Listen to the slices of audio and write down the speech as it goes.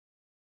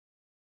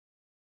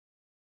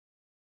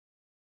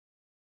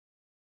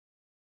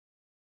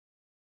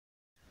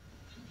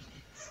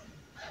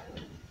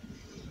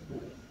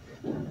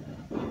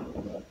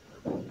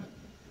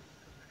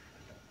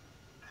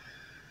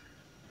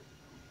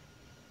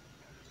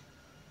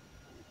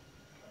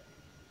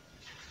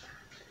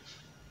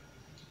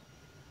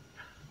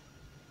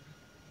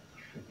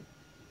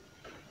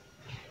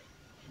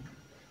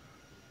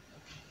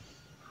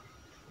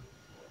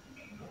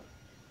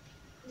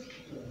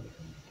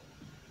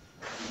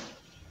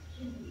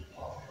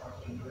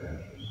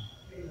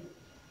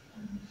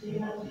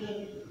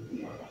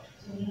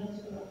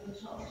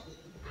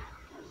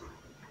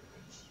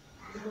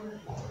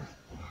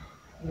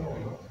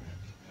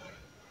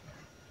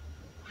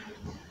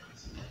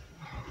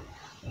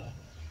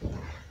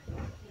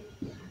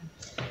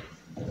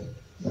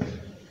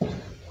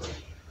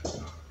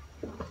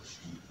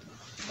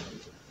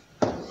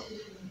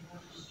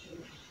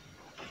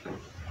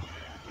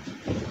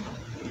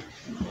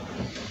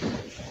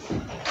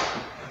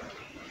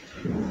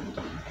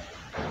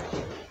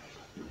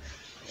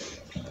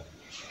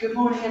Good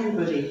morning,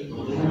 everybody.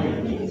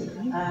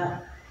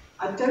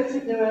 I don't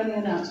think there are any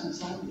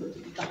announcements. I haven't looked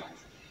at the back.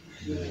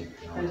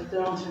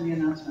 There aren't any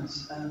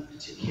announcements,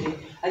 particularly.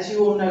 As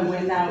you all know,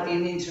 we're now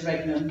in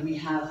interregnum. We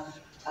have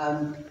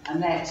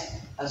Annette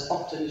as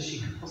often as she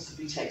could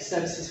possibly take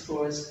services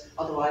for us.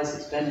 Otherwise,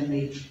 it's Ben and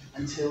me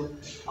until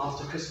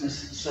after Christmas.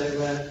 So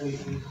we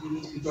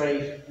need to be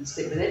brave and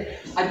stick with it.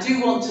 I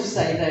do want to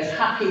say, though,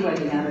 happy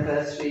wedding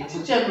anniversary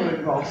to Gemma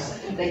and Ross.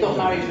 They got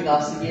married with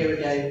us a year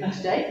ago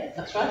today.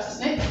 That's right,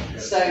 isn't it?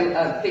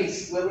 So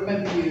please, we'll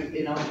remember you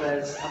in our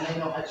prayers. I may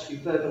not actually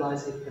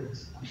verbalise it, but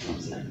I'm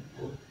not saying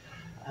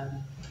it.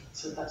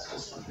 So that's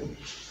just something.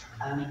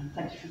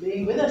 Thank you for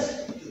being with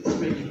us. It's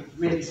really,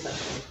 really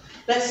special.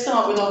 Let's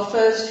start with our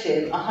first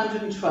hymn,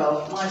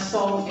 112. My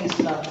song is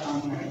Love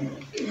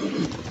Unknown.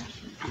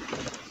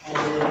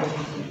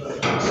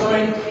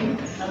 Sorry,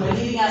 and we're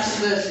leading out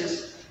some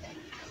verses.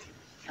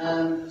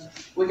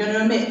 We're going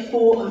to omit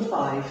 4 and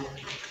 5.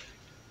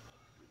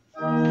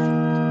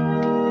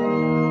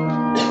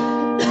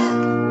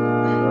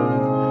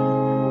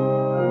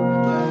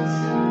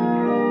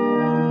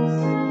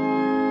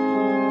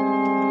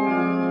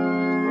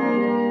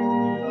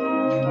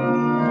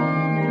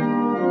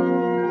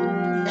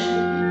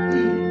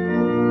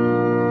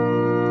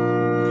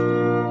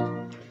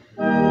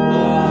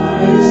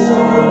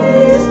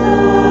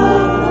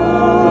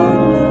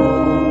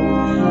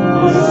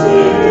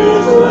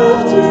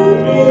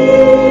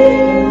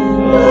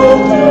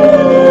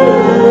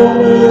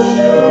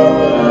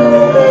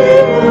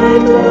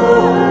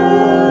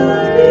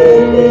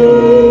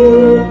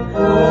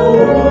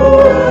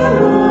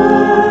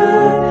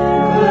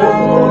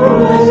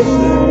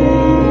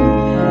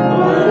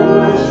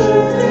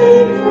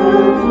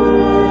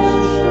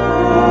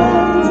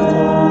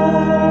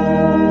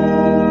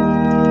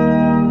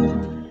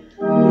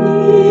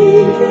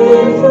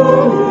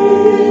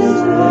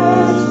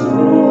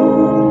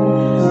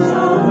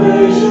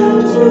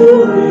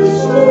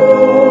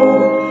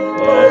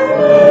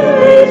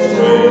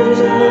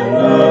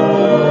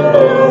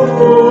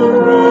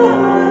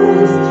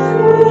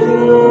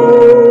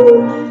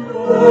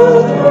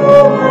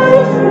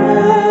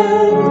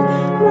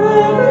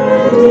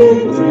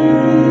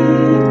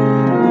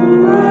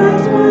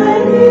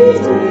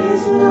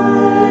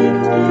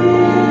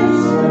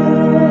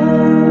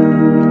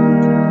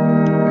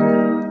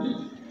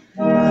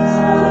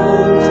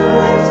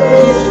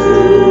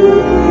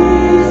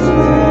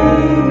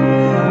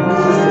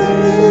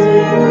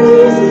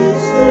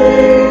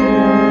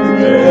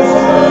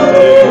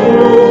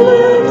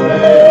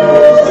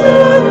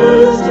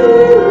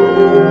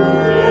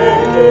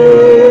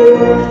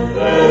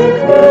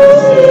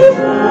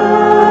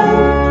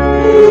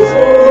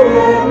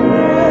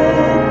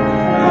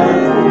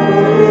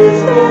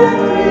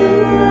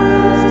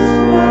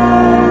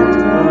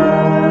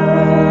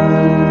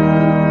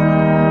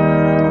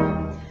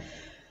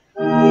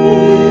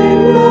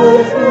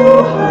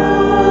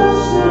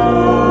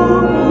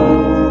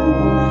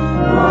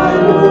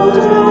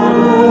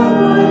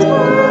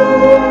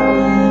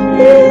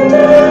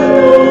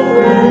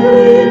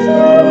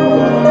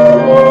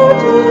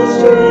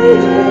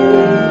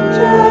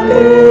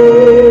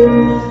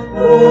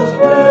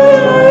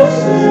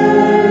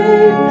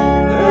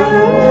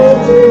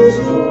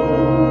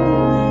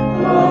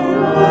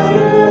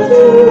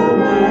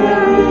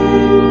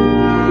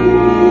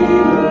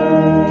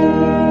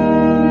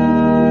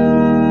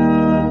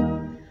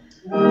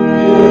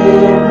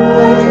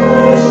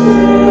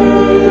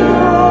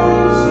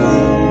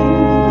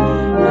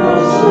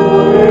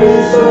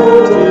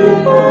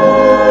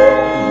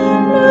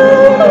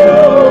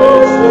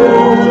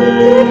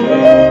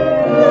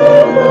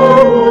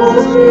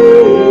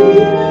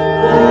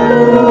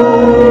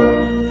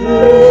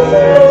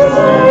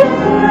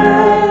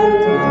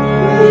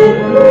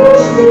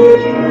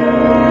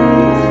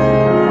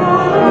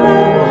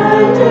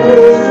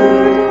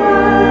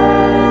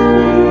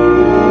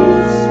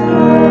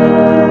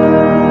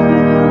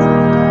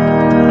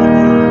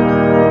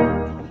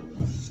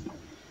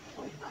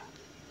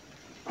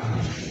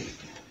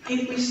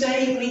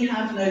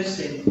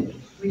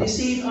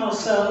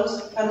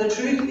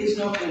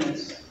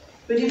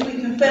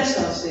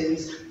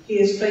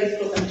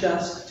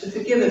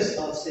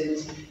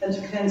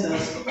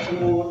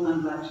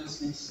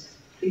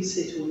 Please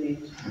sit or kneel.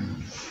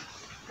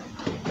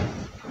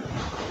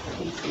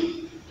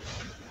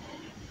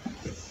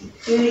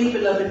 Dearly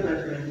beloved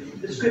brethren,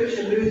 the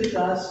Scripture moveth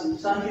us in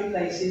sundry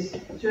places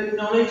to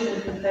acknowledge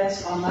and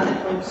confess our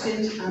manifold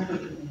sins and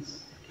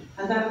wickedness.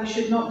 and that we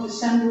should not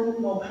dissemble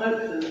nor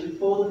cloak them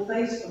before the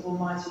face of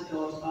Almighty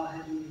God, our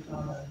Heavenly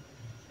Father,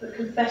 but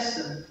confess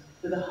them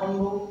with a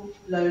humble,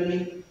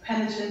 lowly,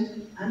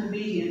 penitent, and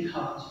obedient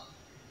heart,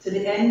 to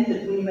the end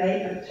that we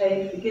may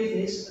obtain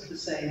forgiveness of the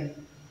same,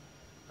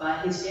 by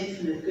his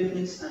infinite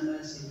goodness and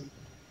mercy.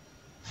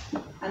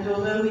 And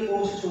although we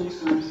ought at all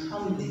times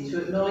humbly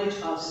to acknowledge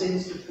our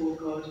sins before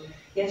God,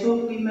 yet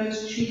ought we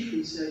most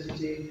chiefly so to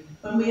do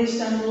when we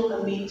assemble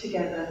and meet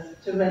together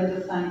to render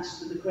thanks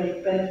for the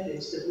great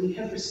benefits that we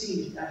have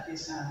received at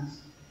his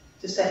hands,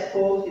 to set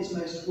forth his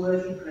most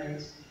worthy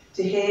praise,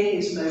 to hear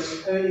his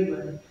most holy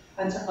word,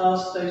 and to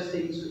ask those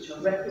things which are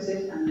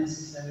requisite and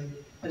necessary,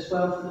 as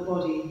well for the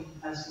body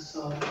as the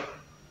soul.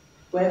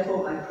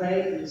 Wherefore I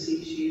pray and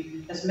beseech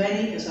you, as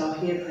many as are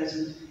here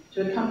present,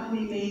 to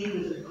accompany me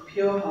with a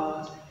pure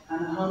heart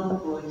and a humble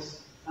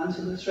voice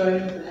unto the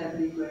throne of the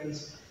heavenly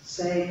grace,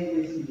 saying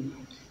with me,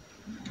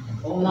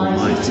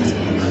 Almighty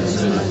and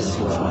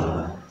merciful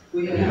Father,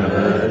 we have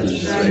heard and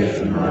strayed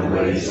from thy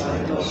ways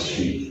like lost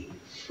sheep.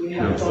 We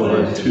have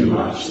followed too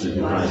much the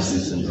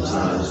devices and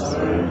desires of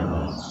our own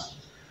hearts.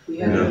 We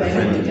have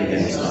offended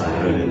against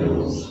thy holy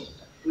laws.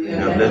 We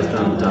have left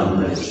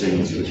undone those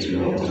things which we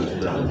ought to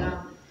have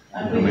done.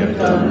 And we have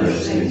done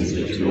those things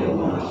which we ought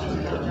not to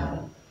have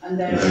done. And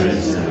there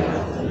is no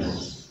help in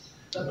us.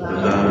 But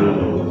thou,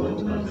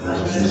 Lord,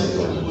 hast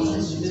mercy upon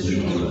us,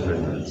 miserable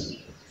offenders.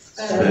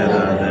 Spare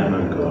thou them, O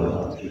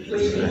God, which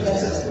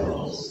confess their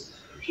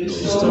faults.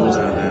 Restore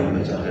thou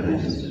them that are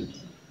penitent,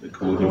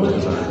 according to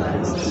thy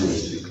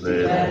promises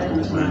declared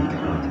unto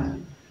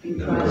mankind, in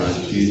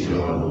Christ Jesus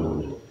our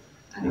Lord.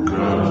 And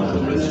grant,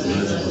 O most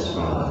merciful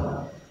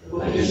Father,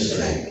 for his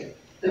sake,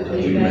 that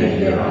we may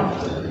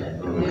hereafter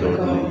live a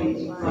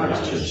godly,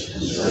 righteous,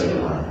 and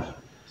sober life,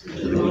 to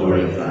the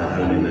glory of thy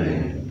holy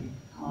name.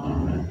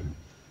 Amen.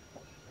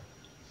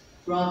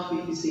 Grant,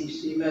 we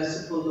beseech thee,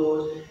 merciful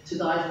Lord, to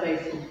thy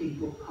faithful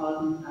people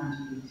pardon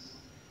and peace,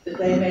 that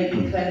they may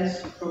be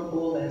cleansed from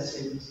all their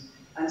sins,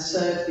 and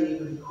serve thee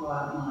with a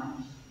quiet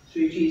mind,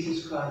 through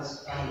Jesus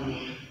Christ our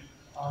Lord.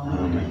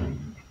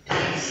 Amen.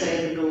 Let's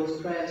say the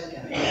Lord's Prayer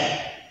together.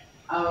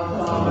 Our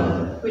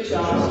Father, which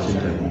art in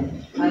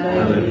heaven,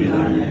 hallowed be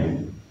thy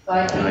name.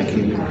 Thy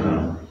kingdom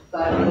come,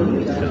 thy will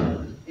be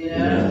done, in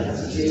earth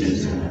as it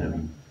is in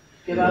heaven.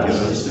 Give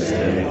us this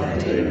day our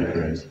daily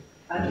bread,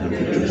 and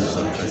forgive us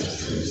our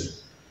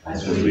trespasses,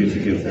 as we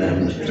forgive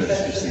them that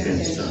trespass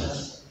against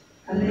us.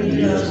 And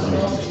lead us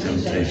not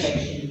into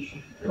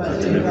temptation,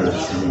 but deliver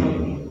us from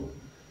evil.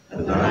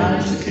 For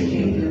thine is the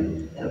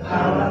kingdom, the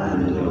power,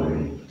 and the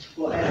glory,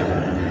 forever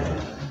and ever.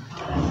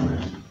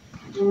 Amen.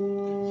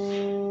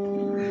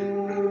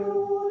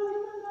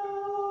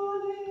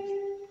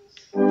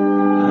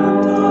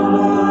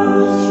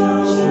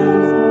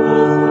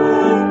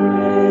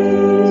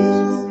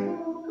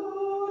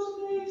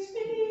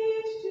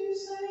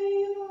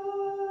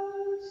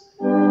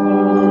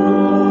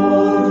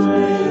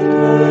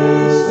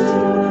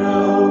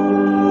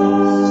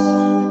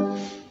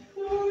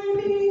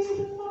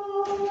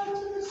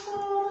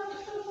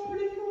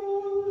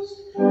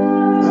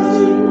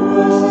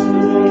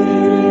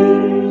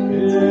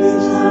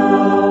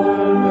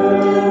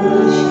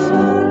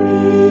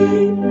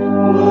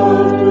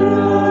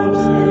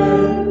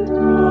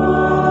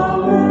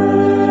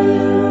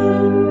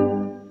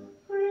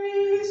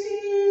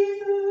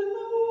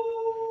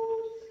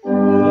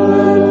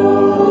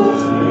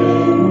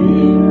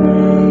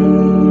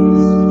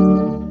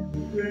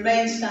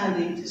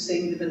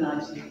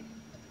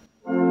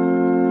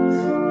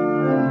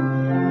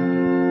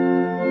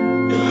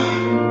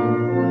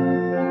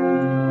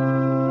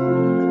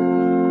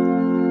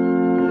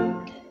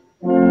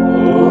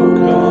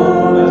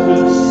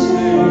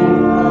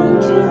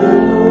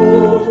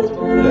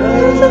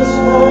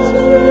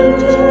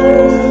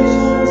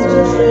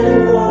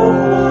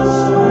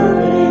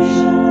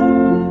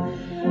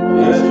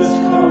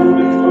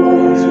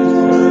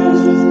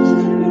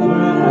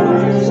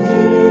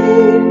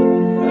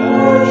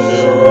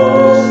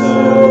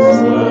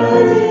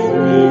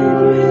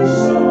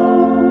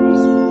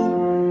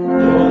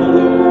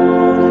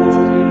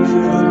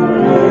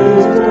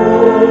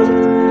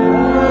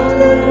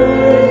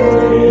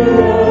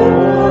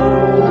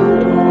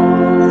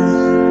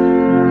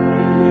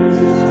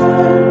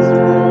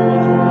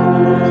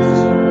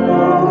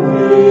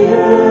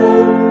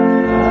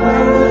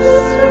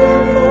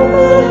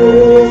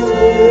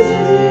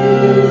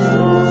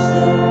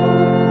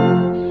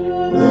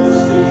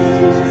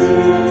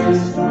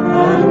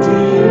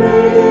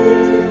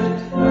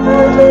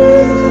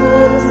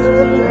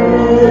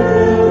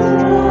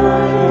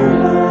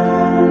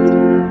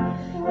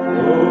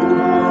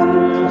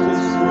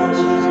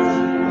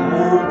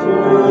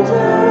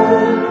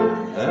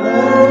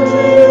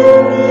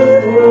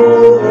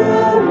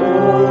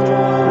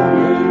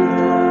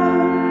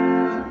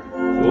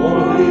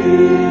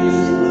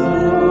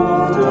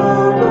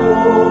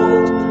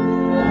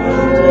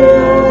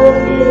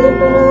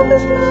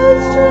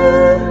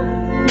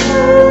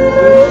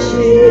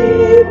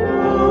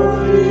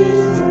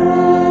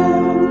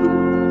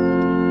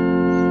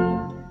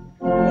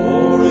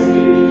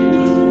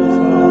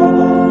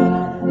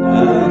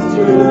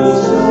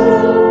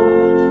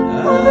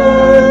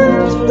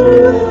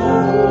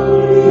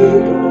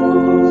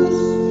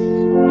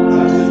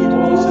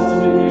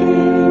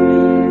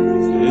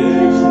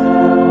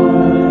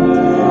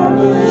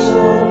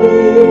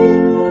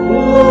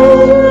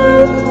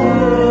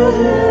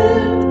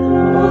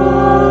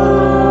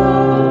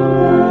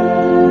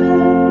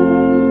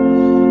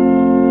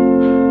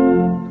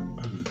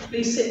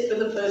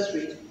 first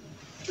reading,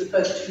 the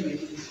first two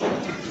readings.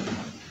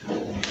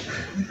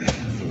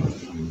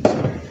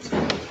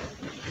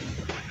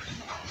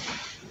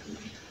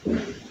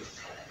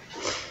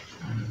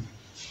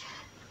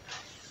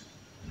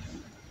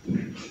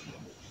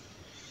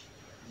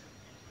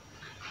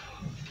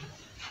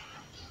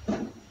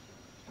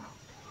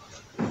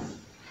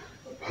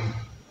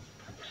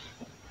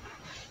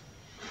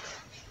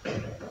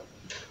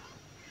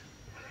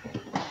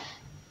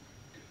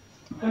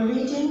 A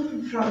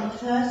reading from the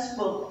first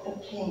book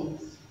of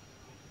Kings.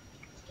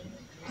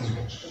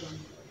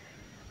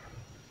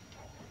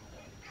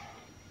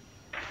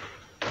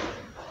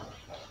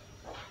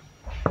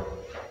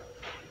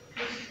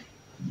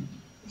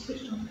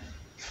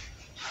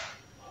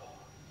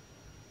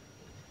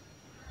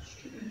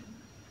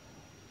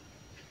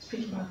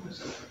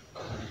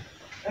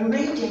 A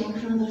reading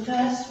from the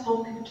first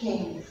book of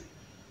Kings.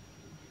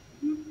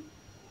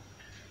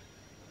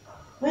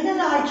 When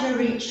Elijah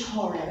reached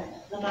Horeb,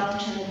 the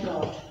mountain of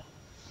God,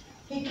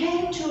 he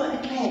came to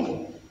a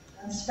cave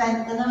and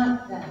spent the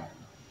night there.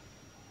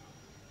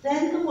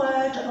 Then the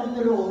word of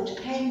the Lord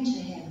came to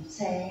him,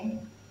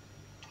 saying,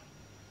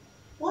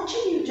 "What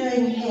are you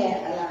doing here,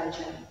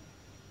 Elijah?"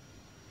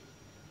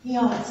 He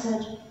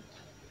answered,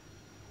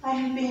 "I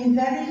have been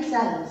very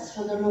zealous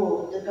for the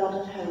Lord, the God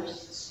of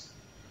hosts.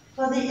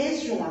 For the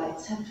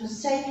Israelites have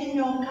forsaken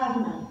your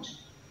covenant,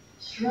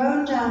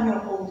 thrown down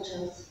your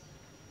altars,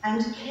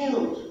 and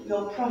killed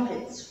your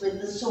prophets with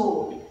the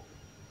sword.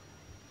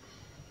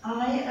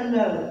 I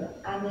alone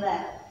am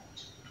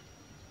left,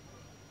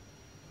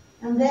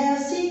 and they are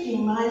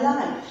seeking my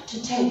life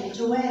to take it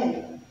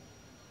away."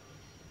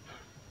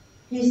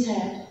 He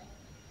said,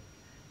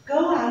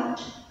 "Go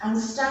out and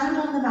stand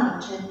on the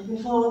mountain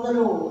before the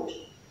Lord,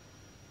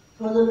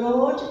 for the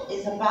Lord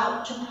is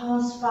about to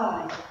pass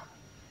by."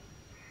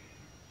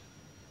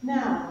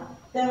 Now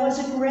there was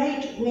a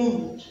great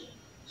wind,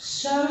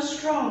 so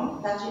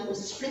strong that it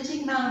was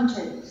splitting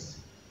mountains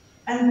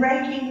and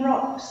breaking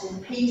rocks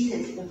in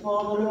pieces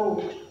before the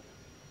Lord.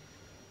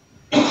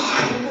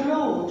 But the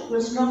Lord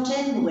was not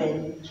in the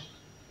wind.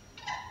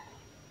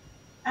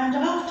 And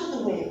after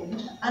the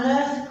wind, an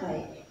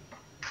earthquake.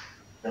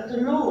 But the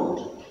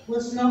Lord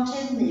was not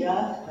in the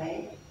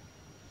earthquake.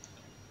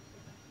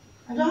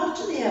 And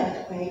after the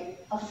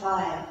earthquake, a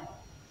fire.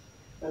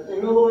 But the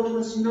Lord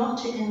was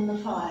not in the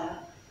fire.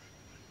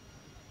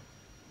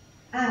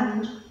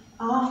 And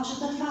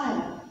after the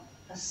fire,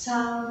 a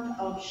sound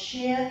of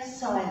sheer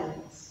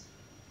silence.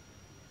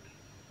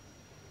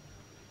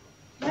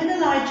 When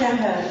Elijah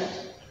heard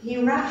it, he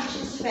wrapped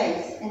his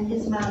face in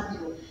his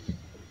mantle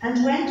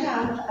and went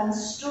out and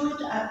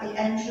stood at the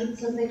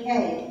entrance of the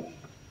cave.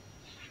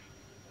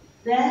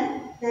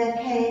 Then there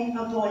came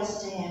a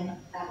voice to him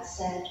that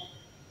said,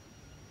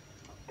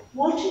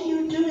 "What are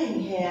you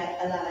doing here,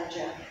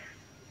 Elijah?"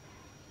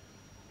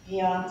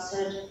 He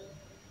answered,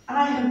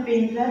 "I have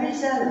been very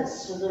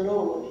zealous for the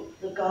Lord,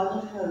 the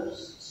God of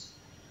hosts.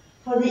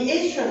 For the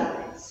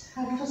Israelites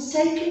have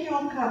forsaken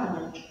your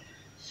covenant,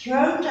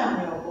 thrown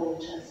down your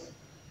altars,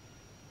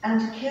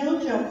 and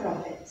killed your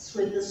prophets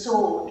with the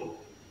sword.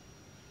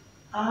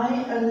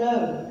 I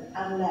alone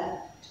am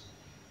left,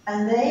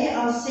 and they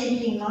are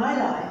seeking my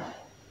life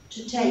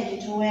to take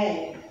it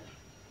away."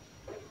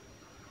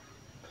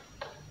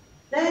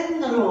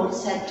 Then the Lord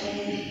said to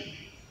him,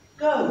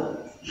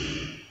 "Go,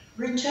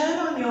 return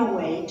on your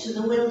way to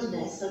the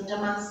wilderness of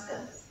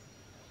Damascus.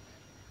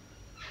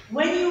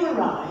 When you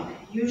arrive,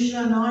 you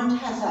shall anoint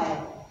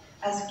Hazael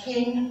as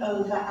king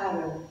over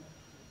Aram.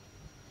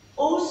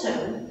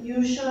 Also,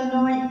 you shall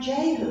anoint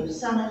Jehu,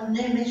 son of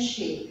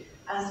Nimshi,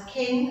 as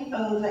king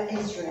over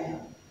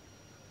Israel.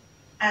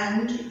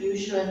 And you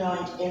shall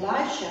anoint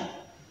Elisha,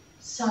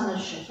 son of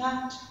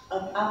Shaphat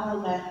of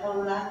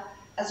Abel-Meholah,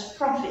 as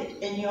prophet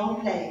in your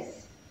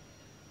place.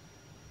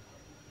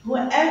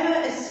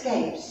 Whoever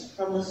escapes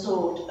from the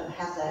sword of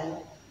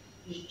Hazael,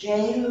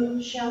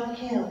 Jehu shall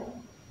kill.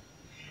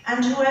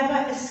 And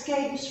whoever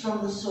escapes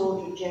from the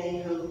sword of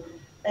Jehu,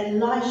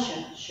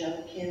 Elisha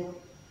shall kill.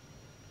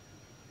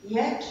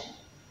 Yet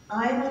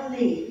I will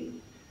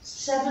leave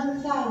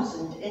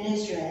 7,000 in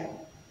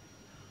Israel,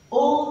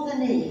 all the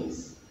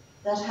knees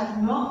that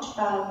have not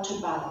bowed to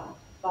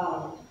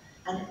Baal,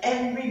 and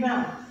every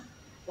mouth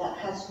that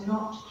has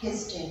not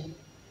kissed him."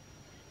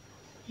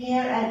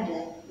 Here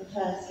endeth the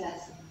first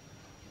lesson.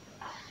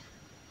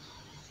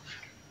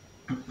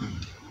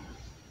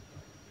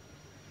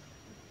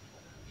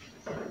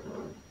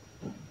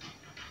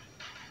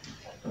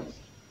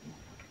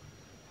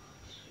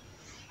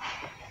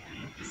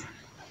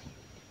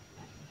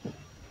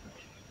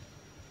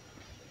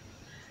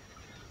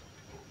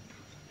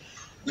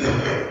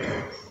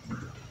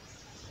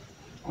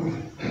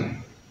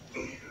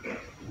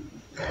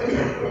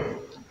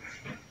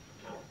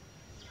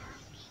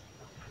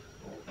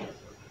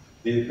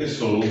 The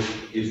epistle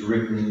is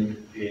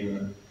written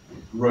in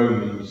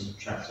Romans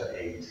chapter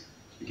 8,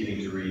 beginning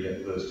to read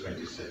at verse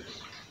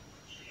 26.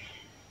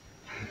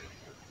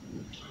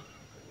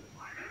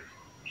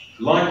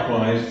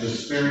 "Likewise, the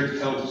Spirit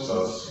helps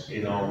us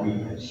in our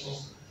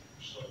weakness.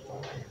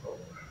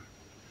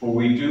 For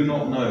we do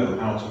not know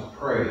how to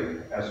pray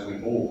as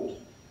we ought,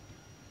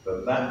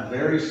 but that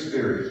very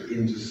Spirit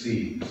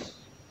intercedes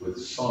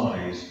with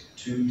sighs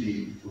too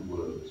deep for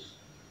words.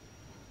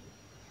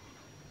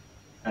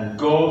 And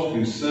God,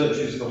 who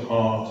searches the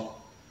heart,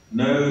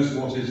 knows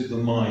what is the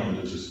mind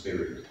of the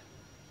Spirit,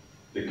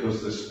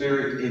 because the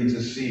Spirit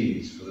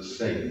intercedes for the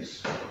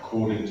saints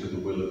according to the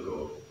will of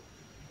God.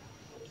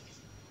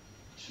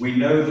 We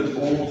know that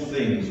all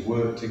things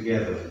work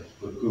together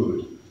for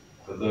good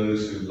for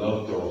those who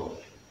love God,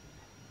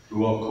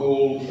 who are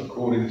called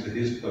according to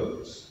his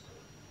purpose.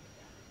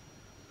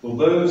 For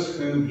those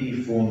whom he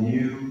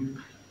foreknew,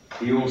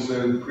 he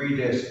also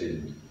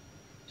predestined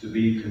to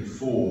be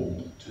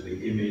conformed to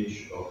the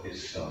image of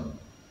his Son,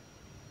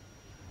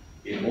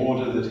 in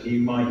order that he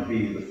might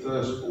be the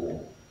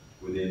firstborn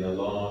within a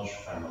large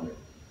family.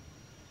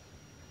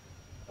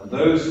 And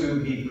those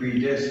whom he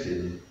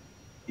predestined,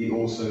 he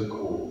also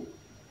called.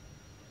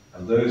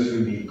 And those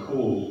whom he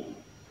called,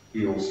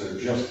 he also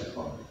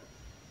justified.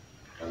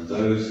 And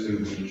those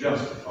whom he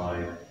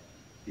justified,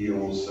 he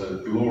also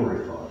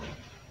glorified.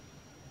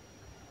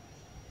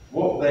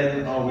 What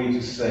then are we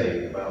to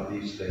say about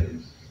these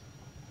things?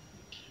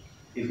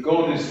 If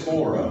God is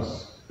for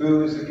us,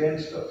 who is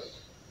against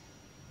us?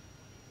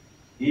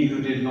 He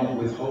who did not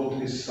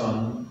withhold his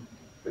Son,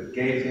 but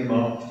gave him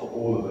up for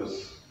all of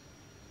us,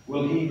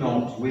 will he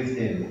not with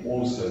him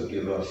also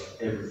give us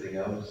everything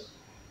else?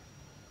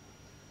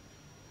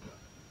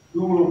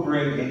 Who will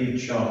bring any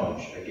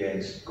charge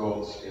against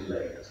God's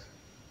elect?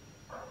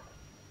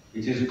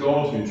 It is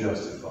God who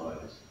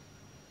justifies.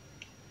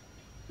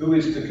 Who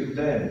is to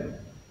condemn?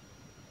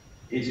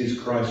 It is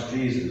Christ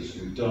Jesus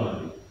who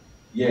died,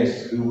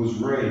 yes, who was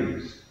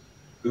raised,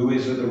 who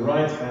is at the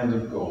right hand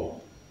of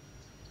God,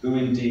 who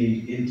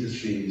indeed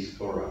intercedes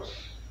for us.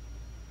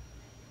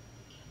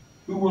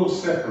 Who will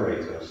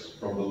separate us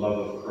from the love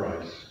of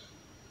Christ?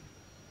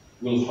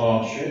 Will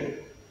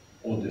hardship,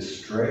 or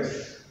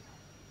distress,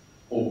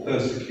 or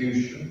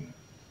persecution,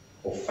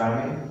 or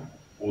famine,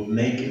 or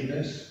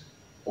nakedness,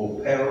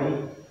 or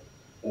peril,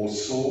 or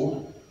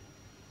sword?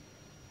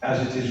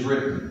 As it is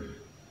written,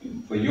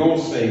 for your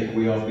sake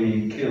we are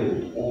being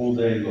killed all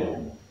day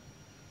long.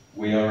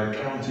 We are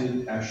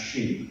accounted as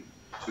sheep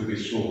to be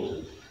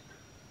slaughtered.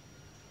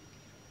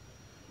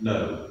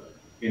 No,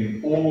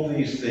 in all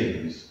these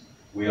things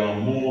we are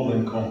more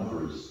than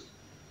conquerors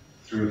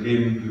through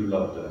him who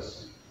loved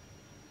us.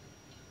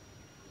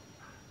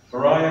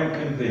 For I am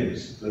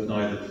convinced that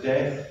neither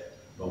death,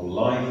 nor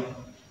life,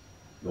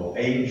 nor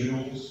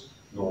angels,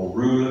 nor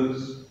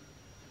rulers,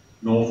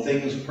 nor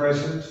things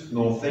present,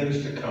 nor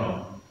things to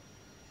come,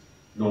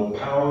 nor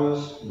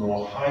powers,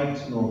 nor height,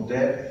 nor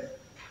depth,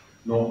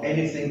 nor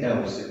anything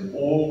else in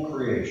all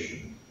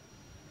creation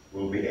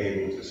will be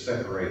able to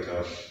separate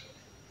us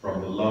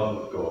from the love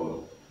of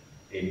God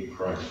in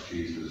Christ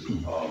Jesus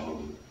our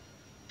Lord.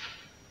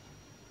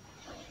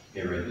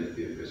 Here endeth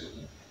the epistle.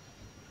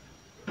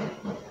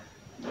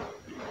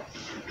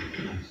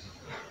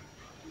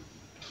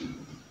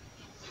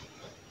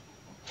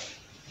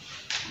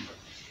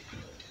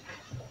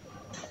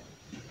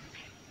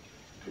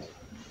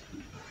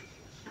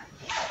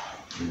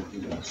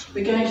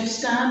 We're going to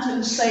stand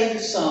and say the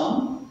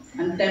psalm,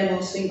 and then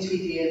we'll sing Te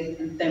Deum,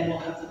 and then we'll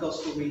have the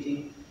gospel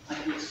reading. I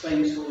can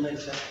explain it all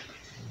later.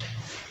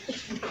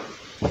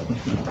 So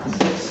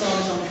the psalm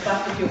is on the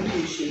back of your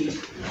pew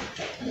sheet,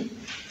 and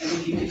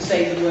if you could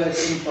say the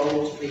words in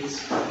bold,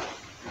 please.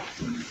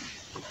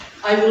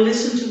 I will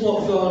listen to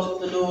what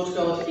God, the Lord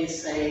God,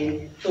 is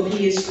saying, for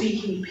he is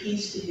speaking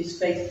peace to his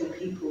faithful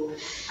people,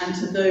 and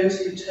to those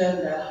who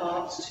turn their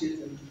hearts to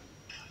them.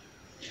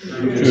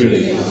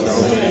 Truly,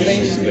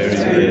 salvation is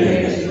very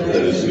near to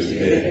those who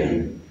fear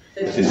him.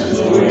 His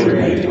glory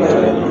may dwell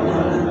in our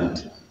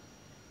land.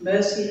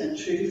 Mercy and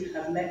truth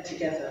have met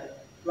together.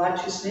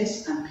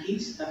 Righteousness and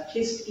peace have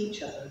kissed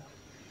each other.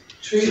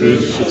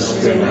 Truth shall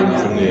spring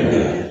up from the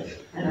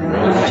earth, and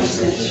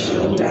righteousness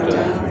shall look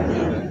down from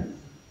heaven.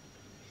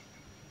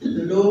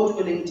 The Lord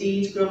will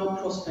indeed grant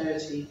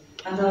prosperity,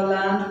 and our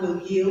land will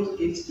yield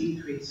its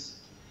increase.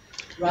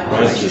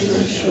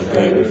 Righteousness shall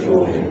go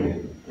before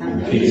him,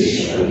 and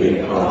peace shall be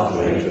a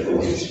pathway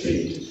for his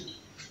feet.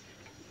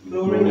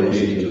 Glory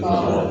be to the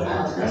Father,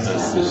 and to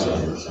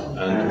the Son,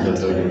 and to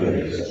the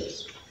Holy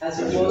Ghost, as as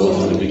it it was was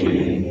in the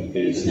beginning,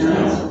 is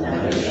now,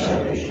 and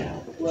ever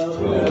shall be, world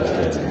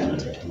without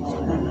end.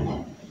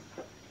 Amen.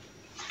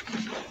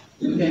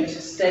 We're going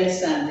to stay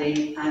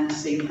standing and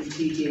sing the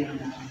Te Deum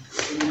now,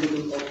 in the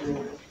middle of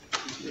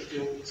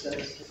your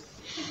service.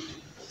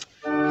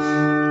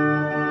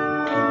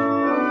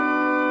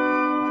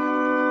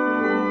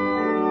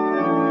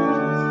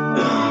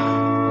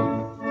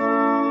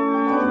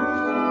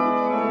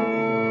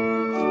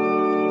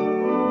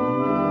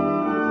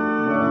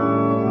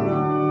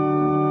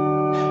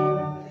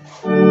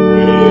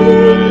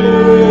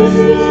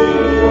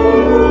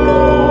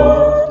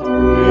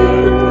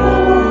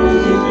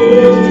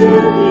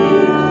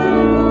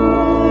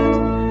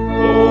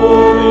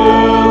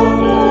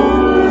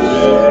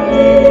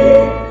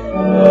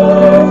 Oh,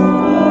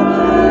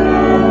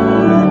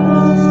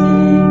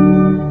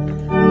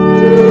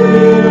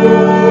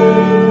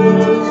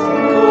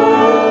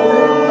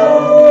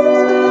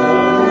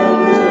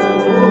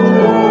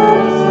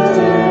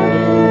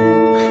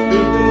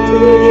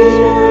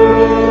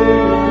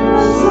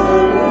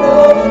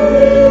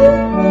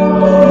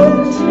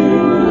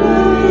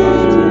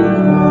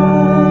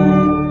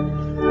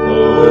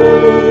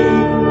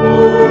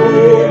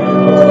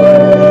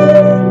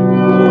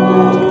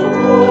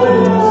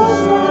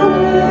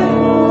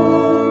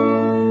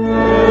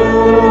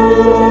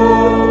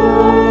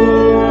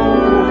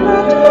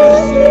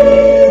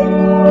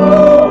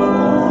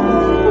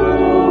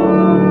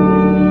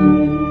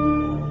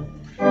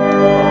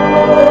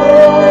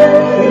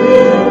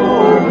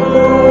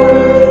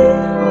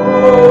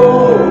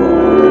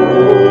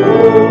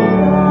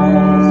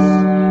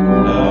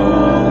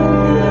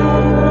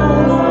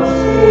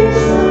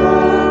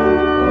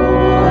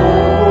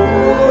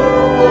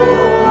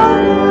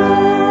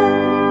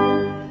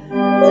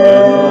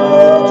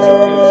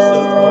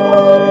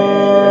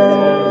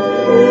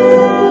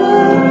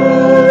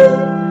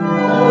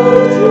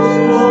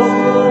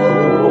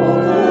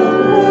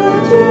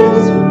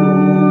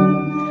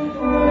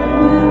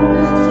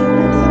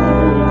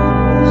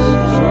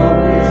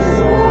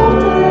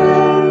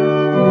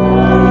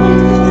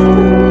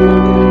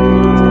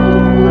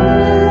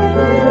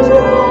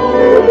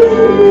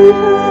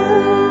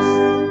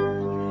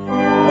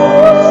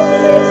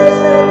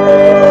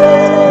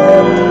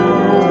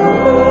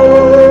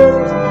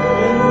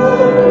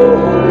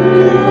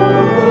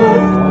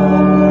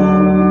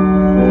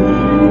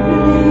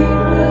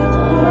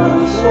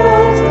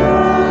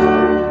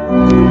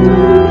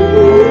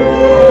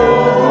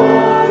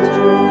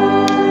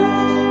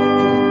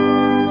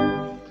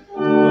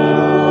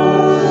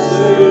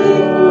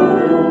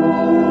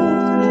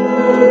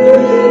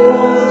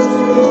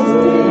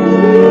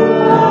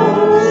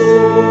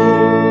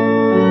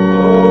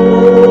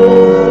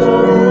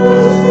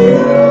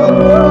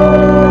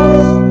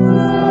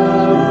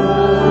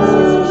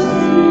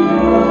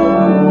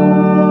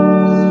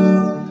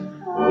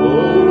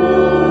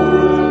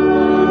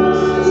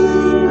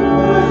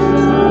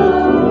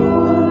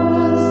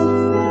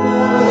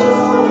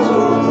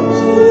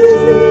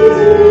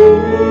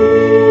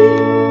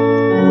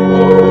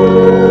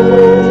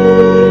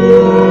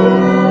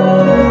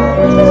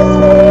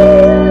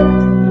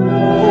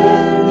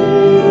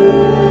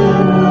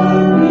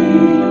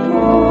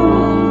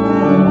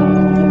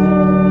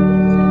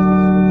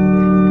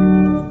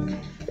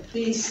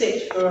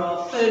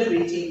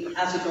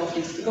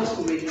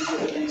 readings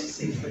that we're going to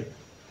see through.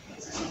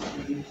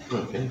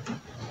 Okay.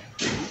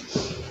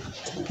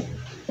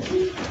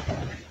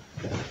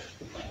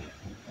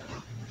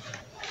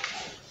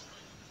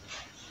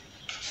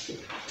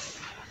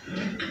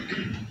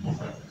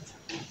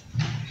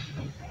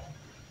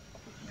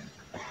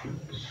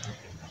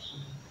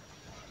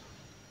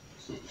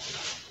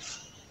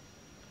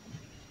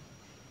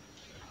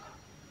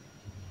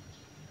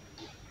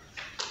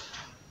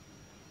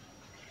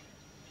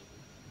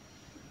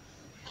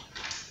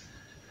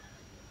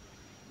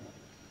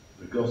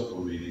 The Gospel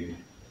reading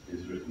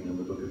is written in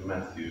the book of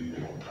Matthew,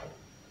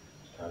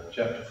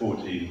 chapter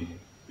 14,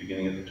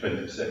 beginning at the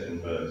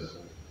 22nd verse.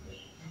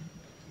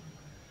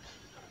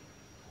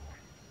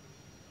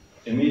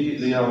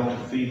 Immediately after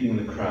feeding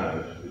the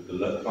crowd with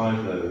the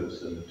 5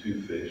 loaves and the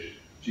 2 fish,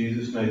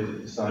 Jesus made the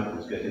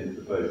disciples get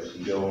into the boat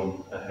and go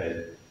on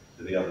ahead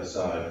to the other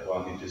side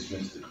while he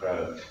dismissed the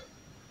crowds.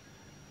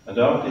 And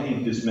after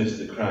he dismissed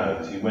the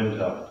crowds, he went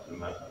up the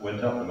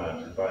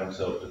mountain by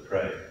himself to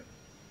pray.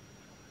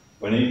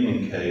 When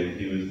evening came,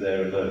 he was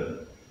there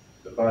alone.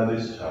 But by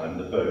this time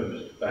the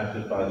boat,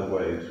 battered by the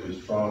waves, was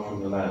far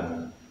from the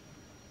land,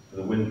 for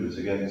the wind was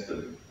against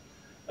them.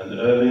 And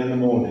early in the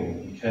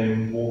morning he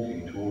came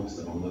walking towards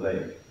them on the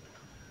lake.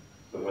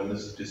 But when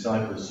the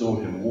disciples saw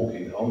him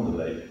walking on the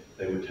lake,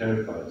 they were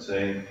terrified,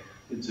 saying,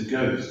 "It's a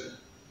ghost!"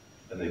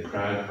 And they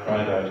cried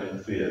out in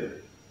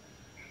fear.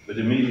 But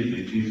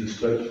immediately Jesus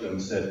spoke to them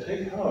and said,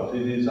 "Take heart,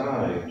 it is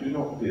I, do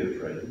not be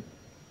afraid."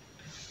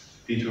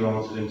 Peter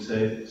answered him,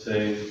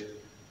 saying,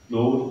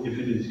 "Lord, if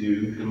it is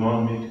you,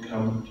 command me to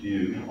come to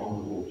you on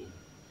the water."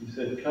 He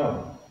said,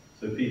 "Come."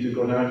 So Peter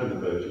got out of the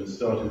boat and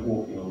started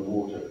walking on the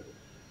water,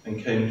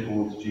 and came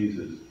towards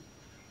Jesus.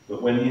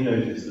 But when he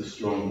noticed the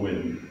strong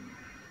wind,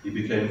 he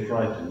became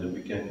frightened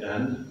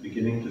and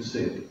beginning to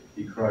sink,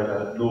 he cried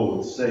out,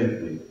 "Lord,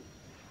 save me."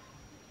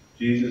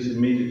 Jesus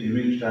immediately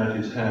reached out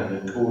his hand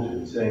and caught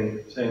him,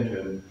 saying to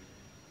him,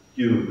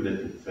 "You of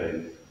little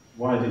faith,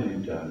 why did you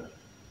doubt?"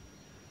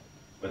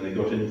 When they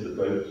got into the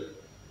boat,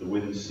 the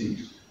wind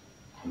ceased,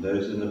 and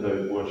those in the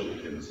boat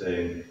worshipped him,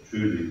 saying,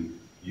 "Truly,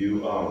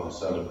 you are the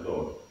Son of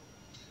God."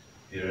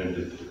 Here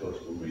endeth the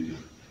Gospel reading.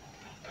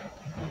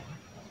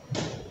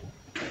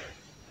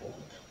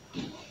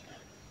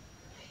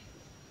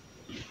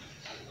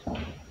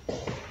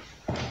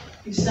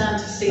 We stand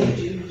to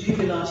sing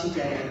Jubilate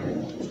Deo.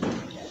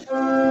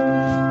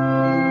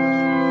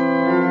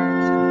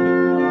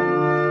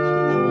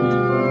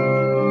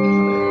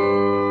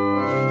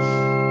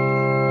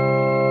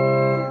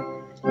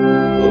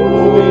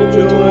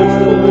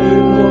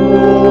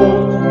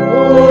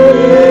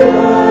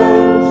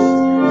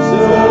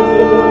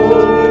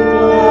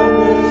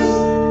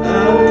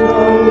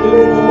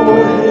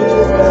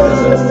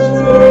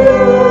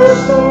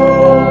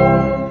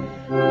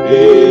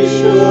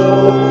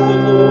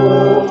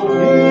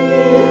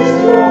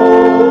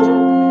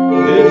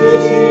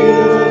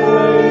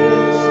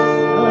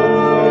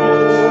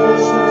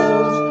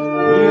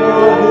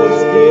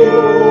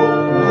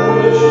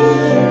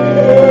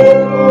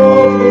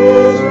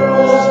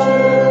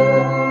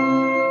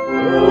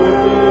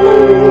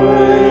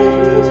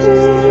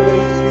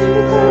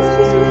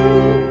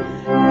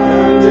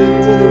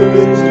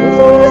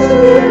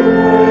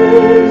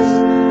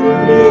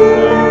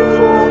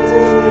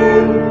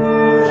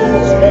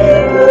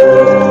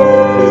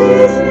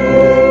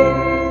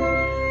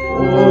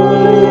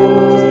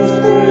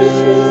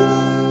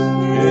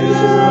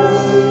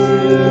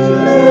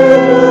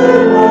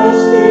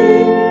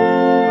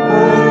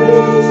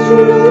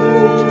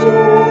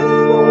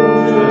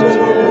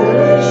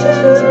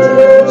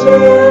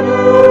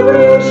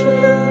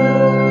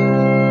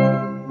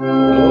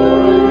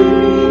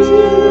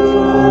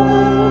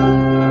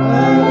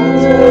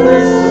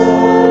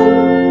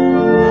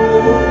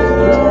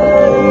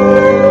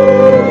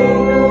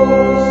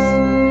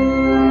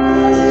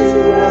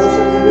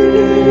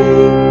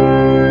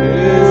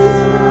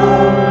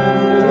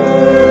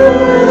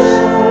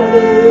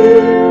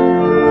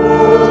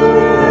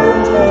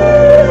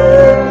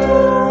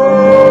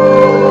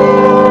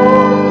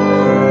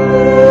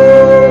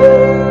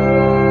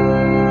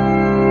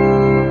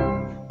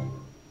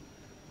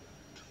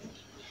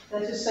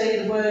 Let us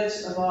say the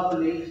words of our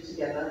belief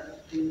together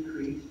in the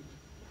Creed.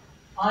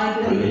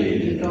 I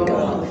believe in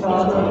God the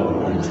Father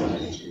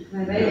Almighty,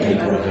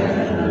 maker of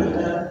heaven and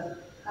earth,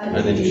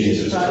 and in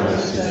Jesus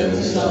Christ, his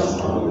only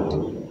Son, our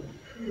Lord,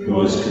 who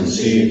was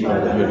conceived by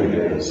the Holy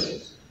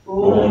Ghost,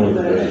 born of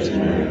the Virgin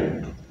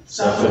Mary,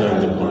 suffered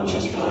under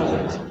Pontius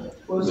Pilate,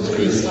 was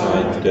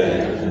crucified,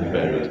 dead, and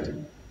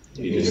buried.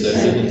 He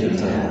descended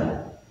into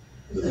hell.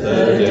 The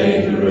third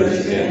day he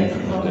rose again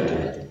from the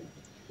dead.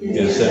 He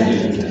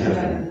ascended into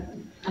heaven,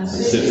 and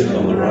sitteth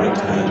on the right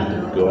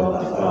hand of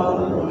God the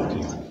Father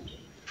Almighty.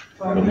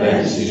 From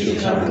thence he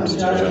shall come to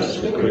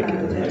judge the quick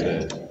and the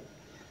dead.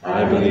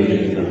 I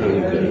believe in the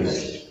Holy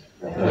Ghost,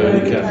 the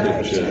Holy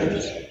Catholic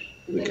Church,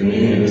 the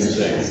communion of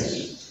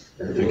saints,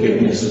 the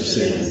forgiveness of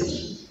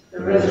sins,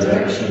 the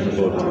resurrection of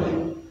the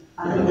body,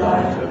 and the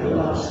life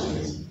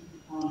everlasting.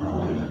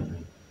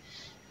 Amen.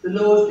 The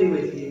Lord be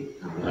with you.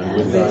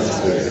 with thy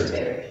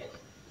Spirit.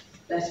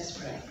 Let us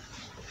pray.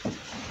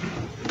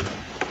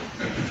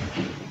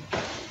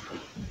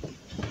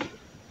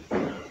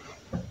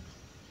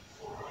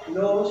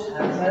 Lord,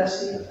 have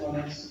mercy upon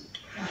us.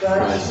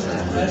 Christ,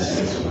 have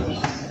mercy upon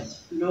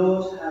us.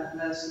 Lord, have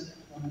mercy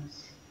upon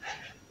us.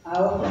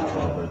 Our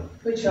Father,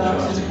 which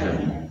art in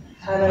heaven,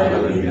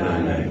 hallowed be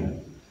thy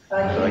name.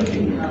 Thy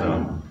kingdom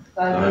come,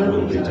 thy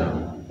will be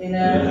done, in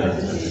earth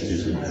as it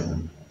is in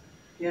heaven.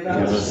 Give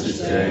us this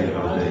day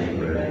our daily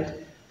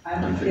bread,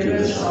 and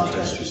forgive us our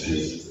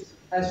trespasses,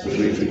 as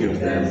we forgive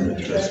them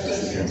that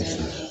trespass against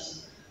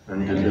us.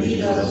 And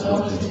lead us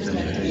not into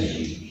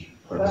temptation,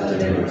 but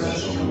deliver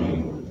us from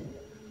evil.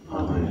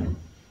 Amen.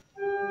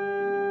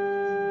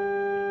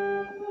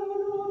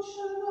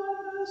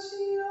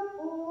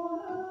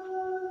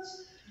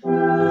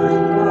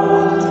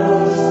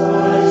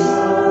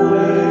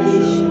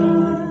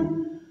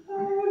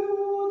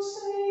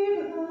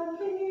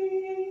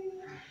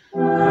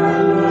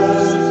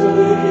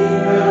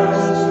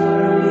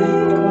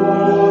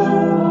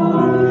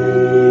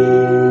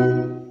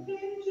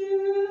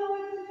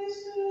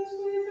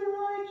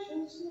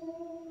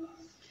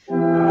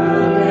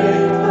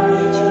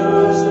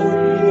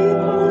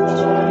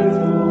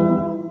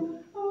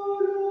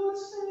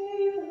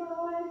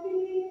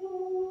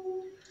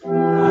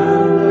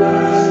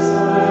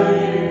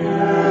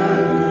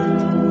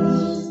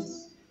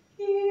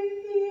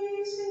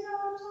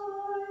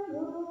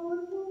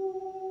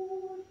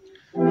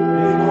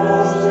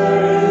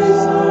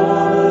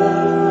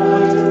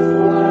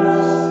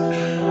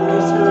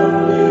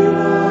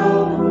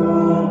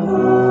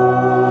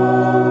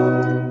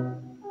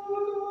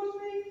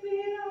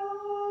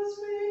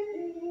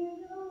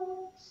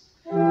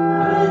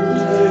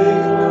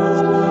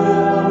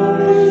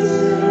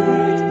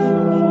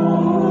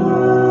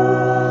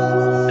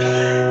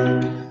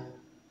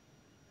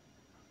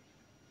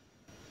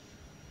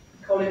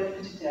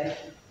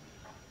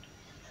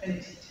 Trinity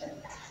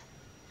Matins.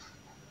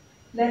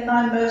 Let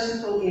thy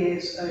merciful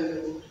ears, O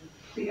Lord,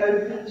 be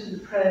open to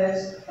the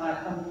prayers of thy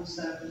humble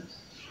servant,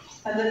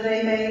 and that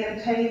they may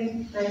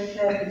obtain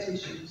their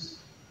petitions.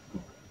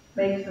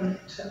 Make them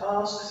to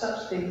ask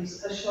such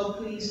things as shall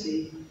please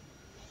thee,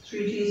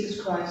 through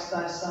Jesus Christ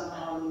thy Son,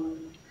 our Lord,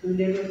 who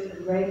liveth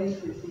and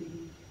reigneth with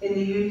thee in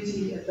the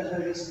unity of the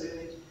Holy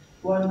Spirit,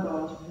 one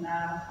God,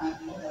 now and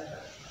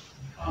forever.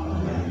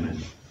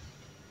 Amen.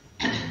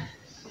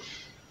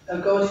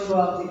 O God, who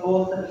art the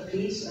author of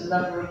peace and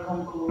lover of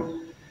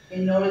concord,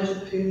 in knowledge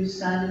of whom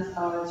standeth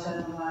our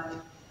eternal life,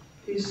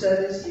 whose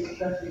service is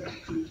perfect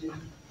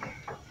freedom.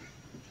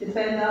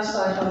 Defend us,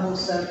 thy humble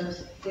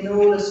servant, in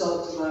all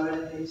assaults of our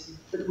enemies,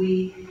 that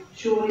we,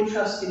 surely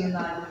trusting in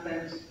thy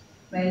defence,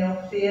 may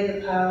not fear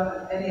the power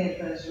of any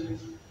adversary,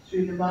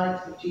 through the might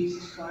of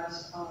Jesus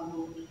Christ our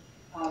Lord.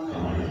 Amen.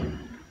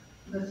 Amen.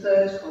 The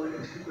third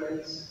calling to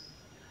grace.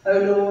 O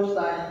Lord,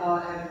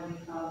 our heavenly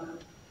Father,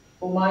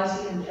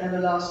 almighty and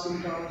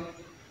everlasting God,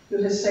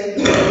 who has saved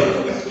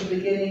us from the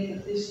beginning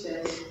of this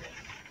day,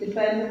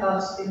 defend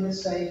us in the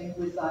same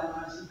with thy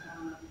mighty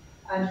power,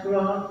 and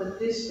grant that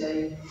this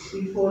day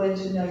we fall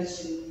into no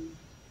sin,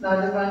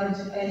 neither run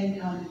into any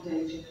kind of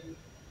danger,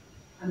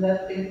 and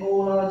that in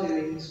all our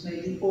doings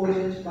may be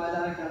ordered by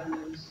thy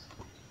governance,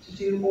 to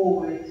do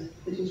always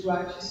that is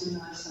righteous in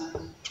thy sight,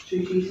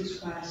 through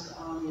Jesus Christ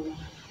our Lord.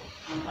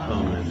 Amen.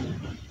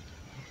 Amen.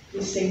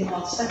 We sing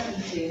our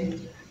second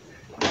hymn,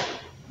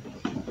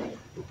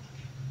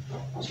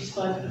 which is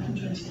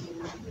 524.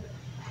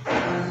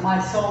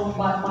 My song,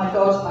 my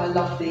God, I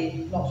love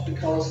thee, not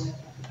because,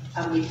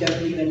 and we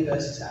don't leave any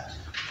verses out.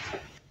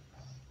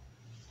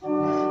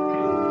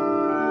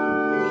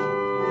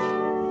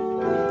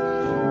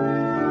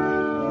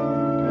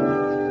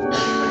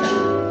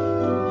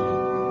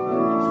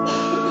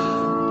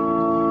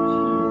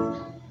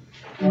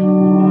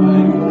 Thank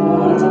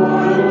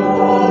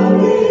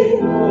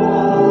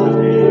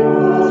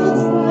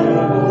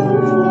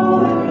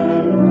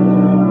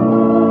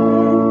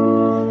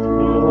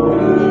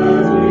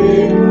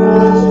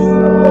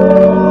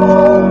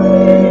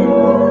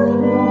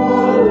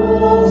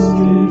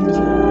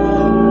you.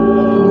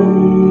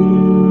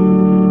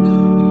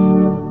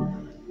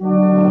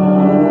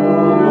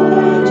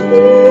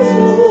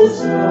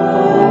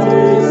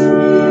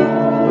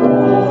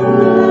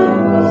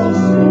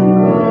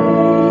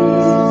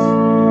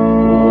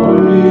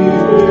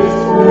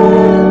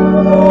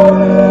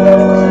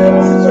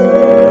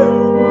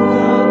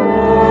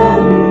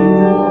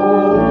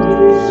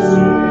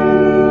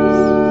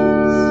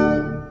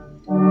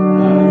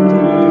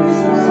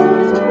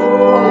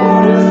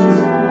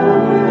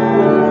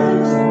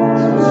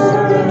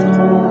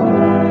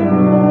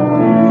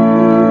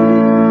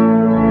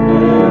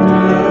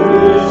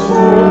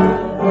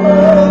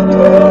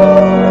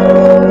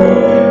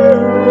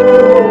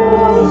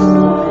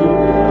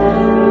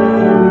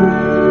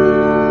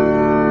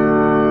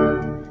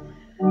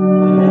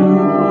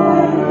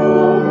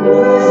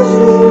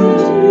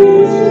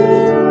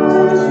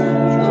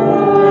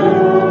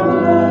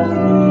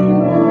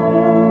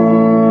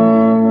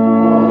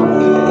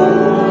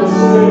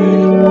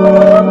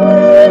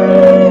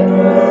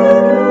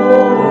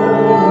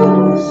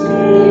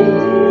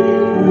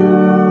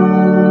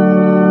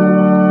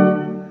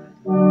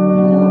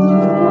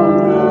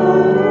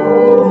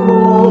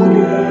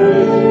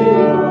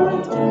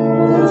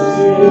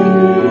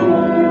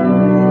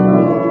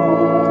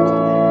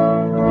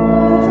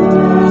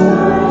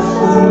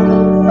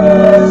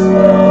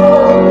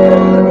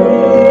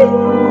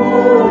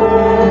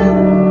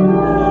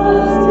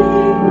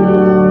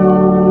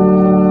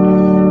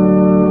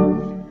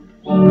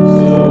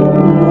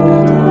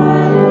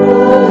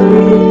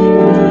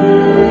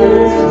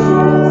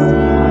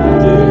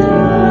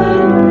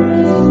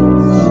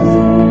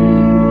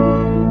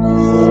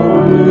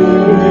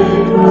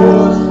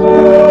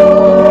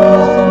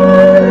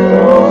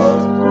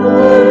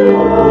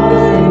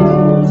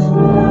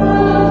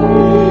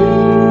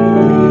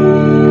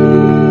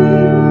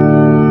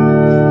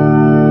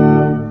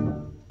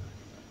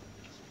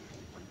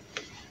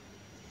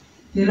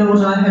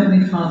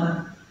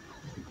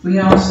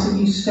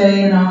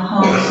 day in our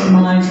hearts and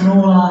minds and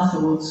all our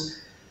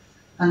thoughts,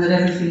 and that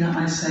everything that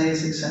I say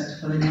is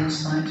acceptable in your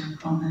sight.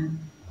 Amen.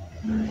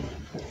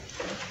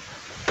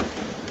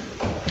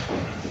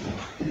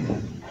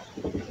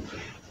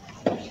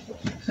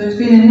 So it's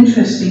been an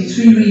interesting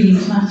 3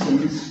 readings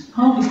Matins,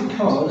 partly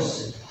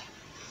because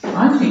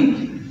I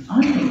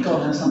think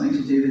God has something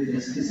to do with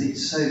this, because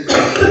it's so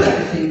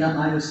everything that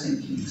I was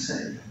thinking. So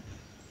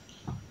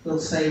we'll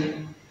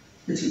say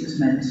that it was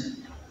meant.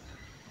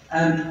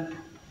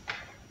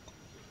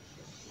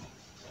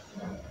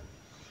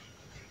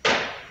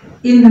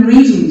 In the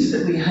readings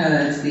that we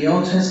heard, the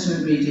Old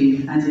Testament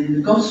reading and in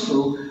the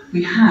Gospel,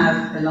 we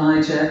have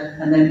Elijah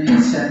and then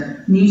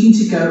Peter needing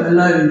to go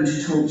alone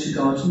to talk to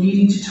God,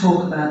 needing to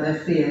talk about their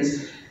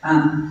fears,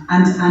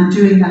 and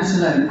doing that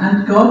alone.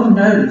 And God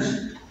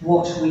knows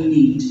what we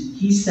need.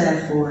 He's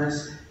there for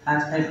us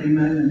at every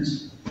moment.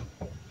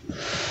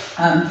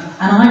 And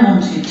I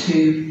wanted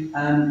to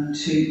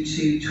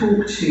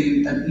talk to,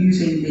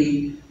 using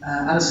the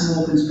Alison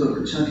Morgan's book,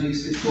 which I've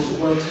used before,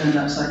 The World Turned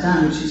Upside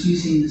Down, which is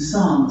using the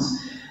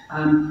Psalms.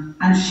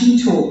 And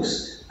she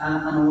talks,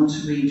 and I want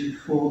to read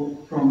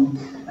from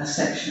a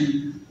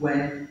section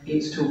where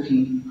it's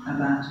talking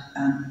about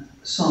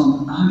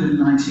Psalm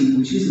 119,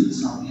 which isn't the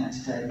psalm we had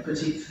today,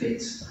 but it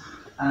fits.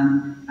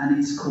 And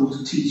it's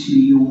called Teach Me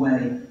Your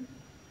Way.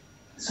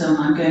 So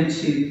I'm going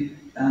to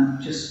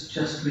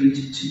just read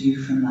to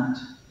you from that.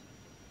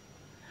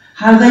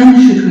 How then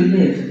should we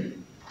live?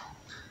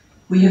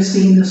 We have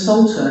seen the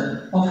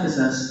Psalter offers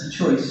us a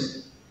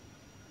choice.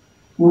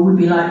 Will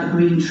we be like the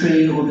green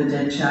tree or the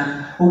dead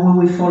chaff, or will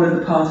we follow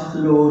the path of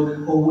the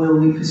Lord, or will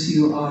we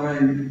pursue our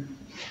own?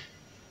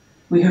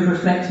 We have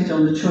reflected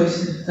on the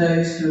choices of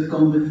those who have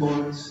gone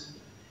before us,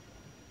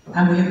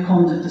 and we have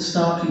pondered the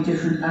starkly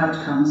different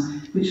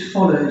outcomes which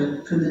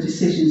followed from the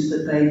decisions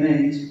that they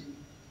made.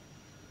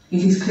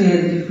 It is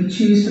clear that if we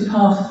choose the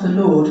path of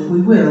the Lord, we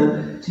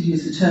will, to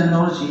use the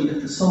terminology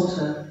of the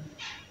Psalter,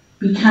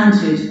 be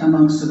counted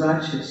amongst the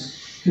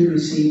righteous who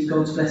receive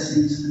God's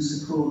blessings and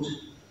support.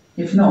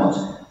 If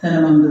not, then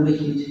among the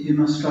wicked who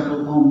must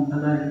struggle on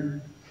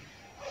alone.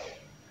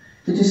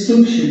 The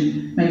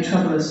distinction may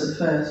trouble us at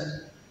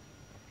first,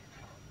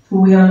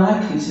 for we are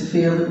likely to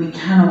feel that we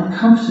cannot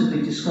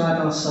comfortably describe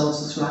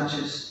ourselves as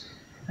righteous,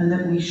 and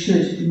that we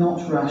should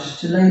not rush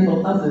to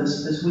label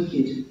others as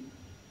wicked.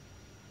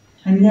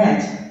 And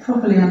yet,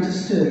 properly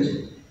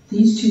understood,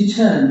 these two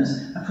terms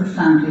are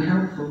profoundly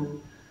helpful,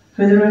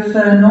 for they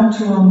refer not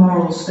to our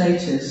moral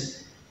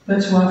status,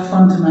 but to our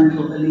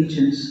fundamental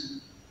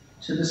allegiance.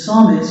 To the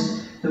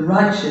psalmist, the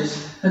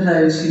righteous are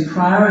those who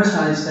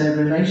prioritise their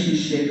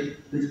relationship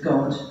with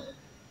God,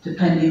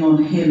 depending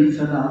on Him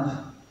for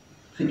love,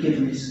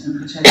 forgiveness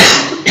and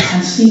protection,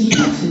 and seeking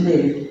to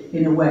live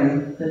in a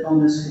way that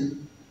honours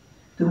Him.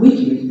 The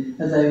wicked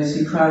are those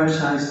who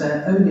prioritise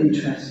their own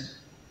interest,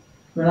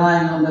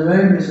 relying on their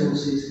own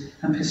resources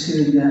and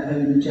pursuing their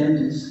own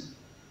agendas.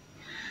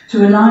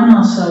 To align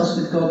ourselves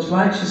with God's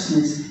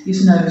righteousness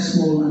is no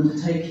small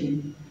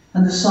undertaking,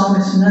 and the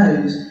psalmist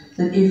knows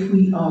that if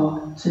we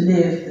are to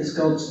live as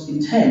God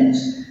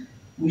intends,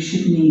 we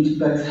should need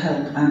both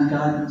help and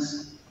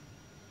guidance.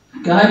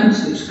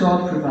 Guidance which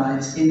God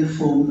provides in the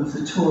form of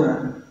the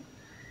Torah.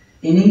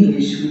 In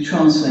English, we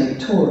translate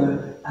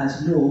Torah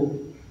as law,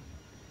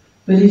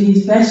 but it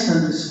is best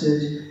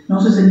understood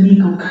not as a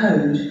legal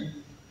code,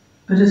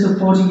 but as a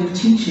body of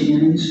teaching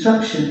and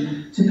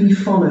instruction to be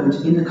followed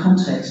in the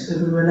context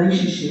of a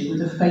relationship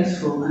with a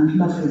faithful and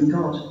loving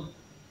God.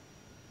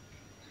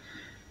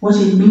 What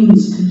it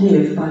means to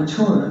live by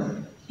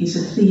Torah is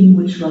a theme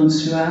which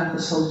runs throughout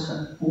the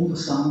Psalter, all the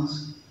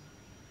Psalms.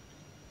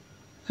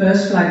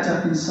 First flagged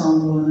up in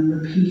Psalm 1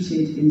 and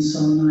repeated in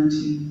Psalm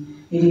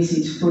 19, it is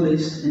its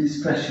fullest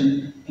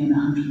expression in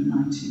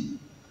 119.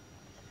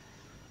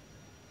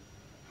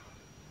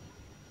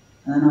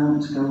 And then I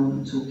want to go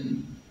on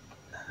talking,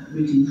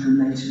 reading from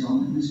later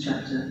on in this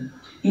chapter.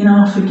 In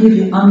our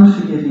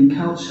unforgiving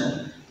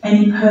culture,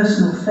 any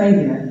personal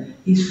failure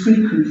is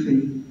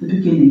frequently the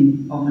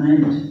beginning of an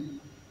end,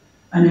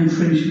 an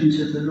infringement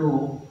of the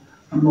law,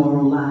 a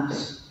moral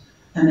lapse,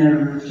 an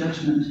error of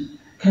judgment,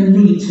 can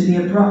lead to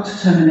the abrupt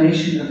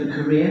termination of a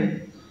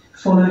career,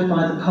 followed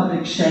by the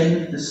public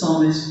shame the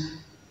psalmist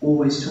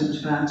always talked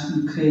about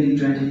and clearly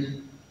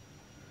dreaded.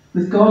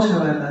 With God,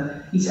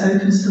 however, it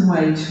opens the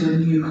way to a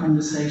new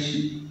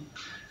conversation,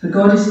 for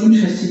God is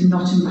interested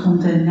not in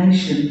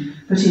condemnation,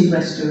 but in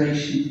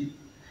restoration.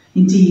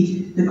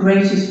 Indeed, the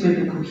greatest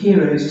biblical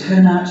heroes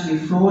turn out to be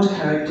flawed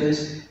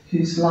characters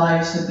whose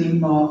lives have been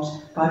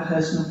marked by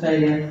personal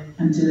failure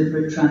and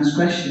deliberate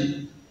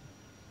transgression.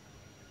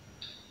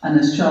 And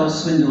as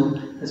Charles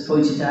Swindoll has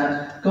pointed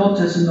out, God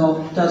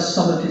does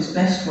some of his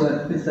best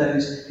work with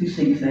those who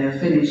think they are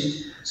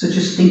finished. So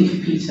just think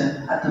of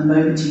Peter at the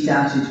moment he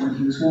doubted when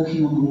he was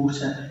walking on the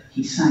water,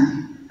 he sank.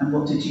 And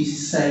what did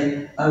Jesus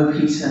say? Oh,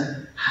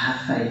 Peter,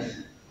 have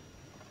faith.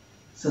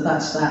 So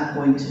that's that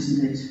point,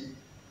 isn't it?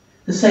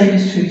 The same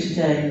is true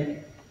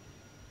today.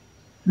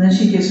 And then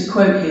she gives a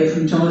quote here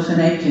from Jonathan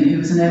Aitken, who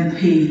was an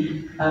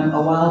MP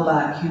a while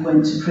back, who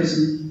went to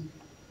prison.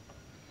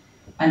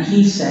 And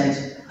he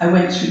said, I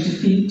went through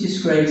defeat,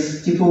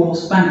 disgrace,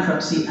 divorce,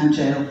 bankruptcy and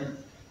jail.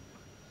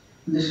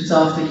 And this was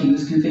after he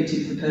was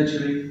convicted for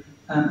perjury.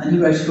 And he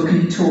wrote a book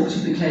and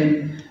he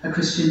became a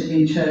Christian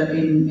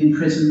in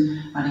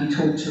prison, and he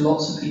talked to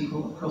lots of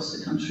people across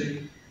the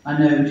country. I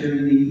know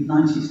during the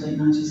 90s, late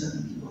 90s, I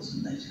think he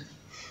wasn't later.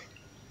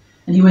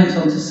 And he went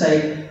on to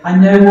say, I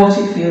know what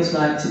it feels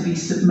like to be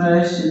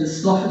submerged in the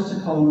slough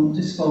of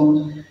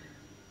despond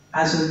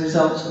as a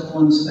result of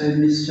one's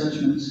own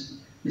misjudgments,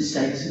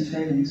 mistakes and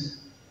failings.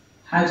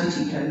 How did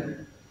he cope?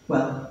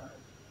 Well,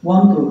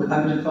 one book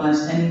I would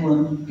advise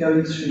anyone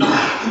going through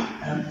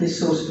this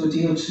sort of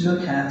ordeal to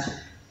look at,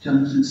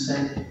 Jonathan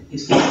said,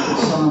 is the Book of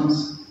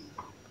Psalms.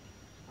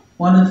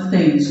 One of the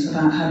things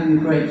about having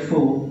a great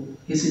fall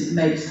is it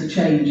makes the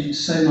change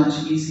so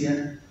much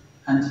easier,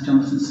 and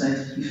Jonathan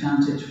said he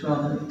found it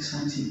rather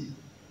exciting.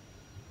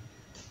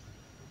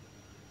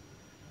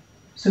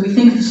 So we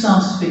think of the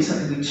Psalms as being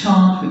something we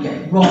chant, we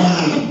get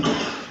wrong,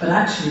 but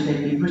actually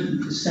they've been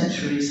written for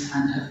centuries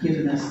and have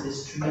given us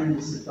this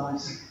tremendous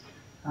advice.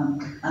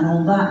 And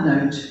on that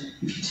note,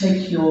 if you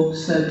take your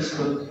service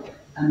book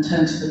and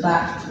turn to the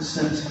back of the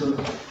service book,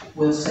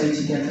 we'll say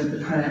together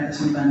the prayer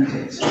as we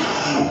benedict.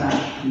 On the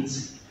back,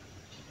 please.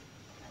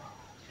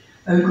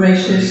 O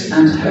gracious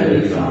and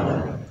holy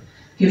Father,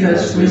 give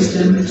us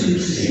wisdom to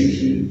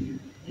perceive you,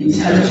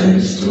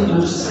 intelligence to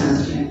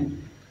understand you,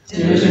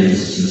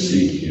 diligence to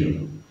seek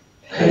you,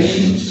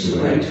 patience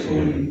to wait for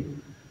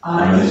you,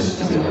 eyes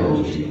to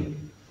behold you,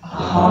 a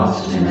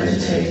heart to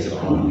meditate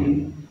upon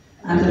you,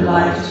 and a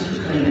life to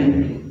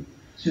proclaim you,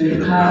 through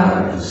the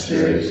power of the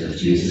Spirit of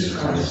Jesus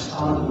Christ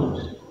our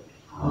Lord.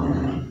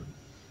 Amen.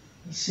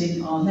 We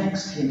sing our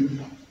next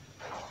hymn,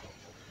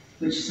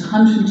 which is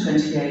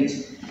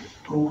 128,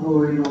 All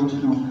Glory, Lord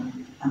and Honour,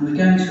 and we're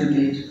going to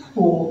omit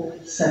 4,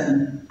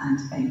 7 and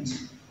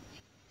 8.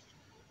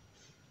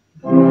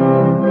 Thank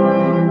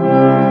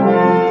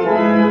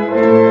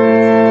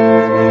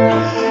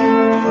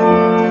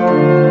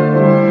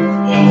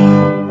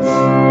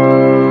you.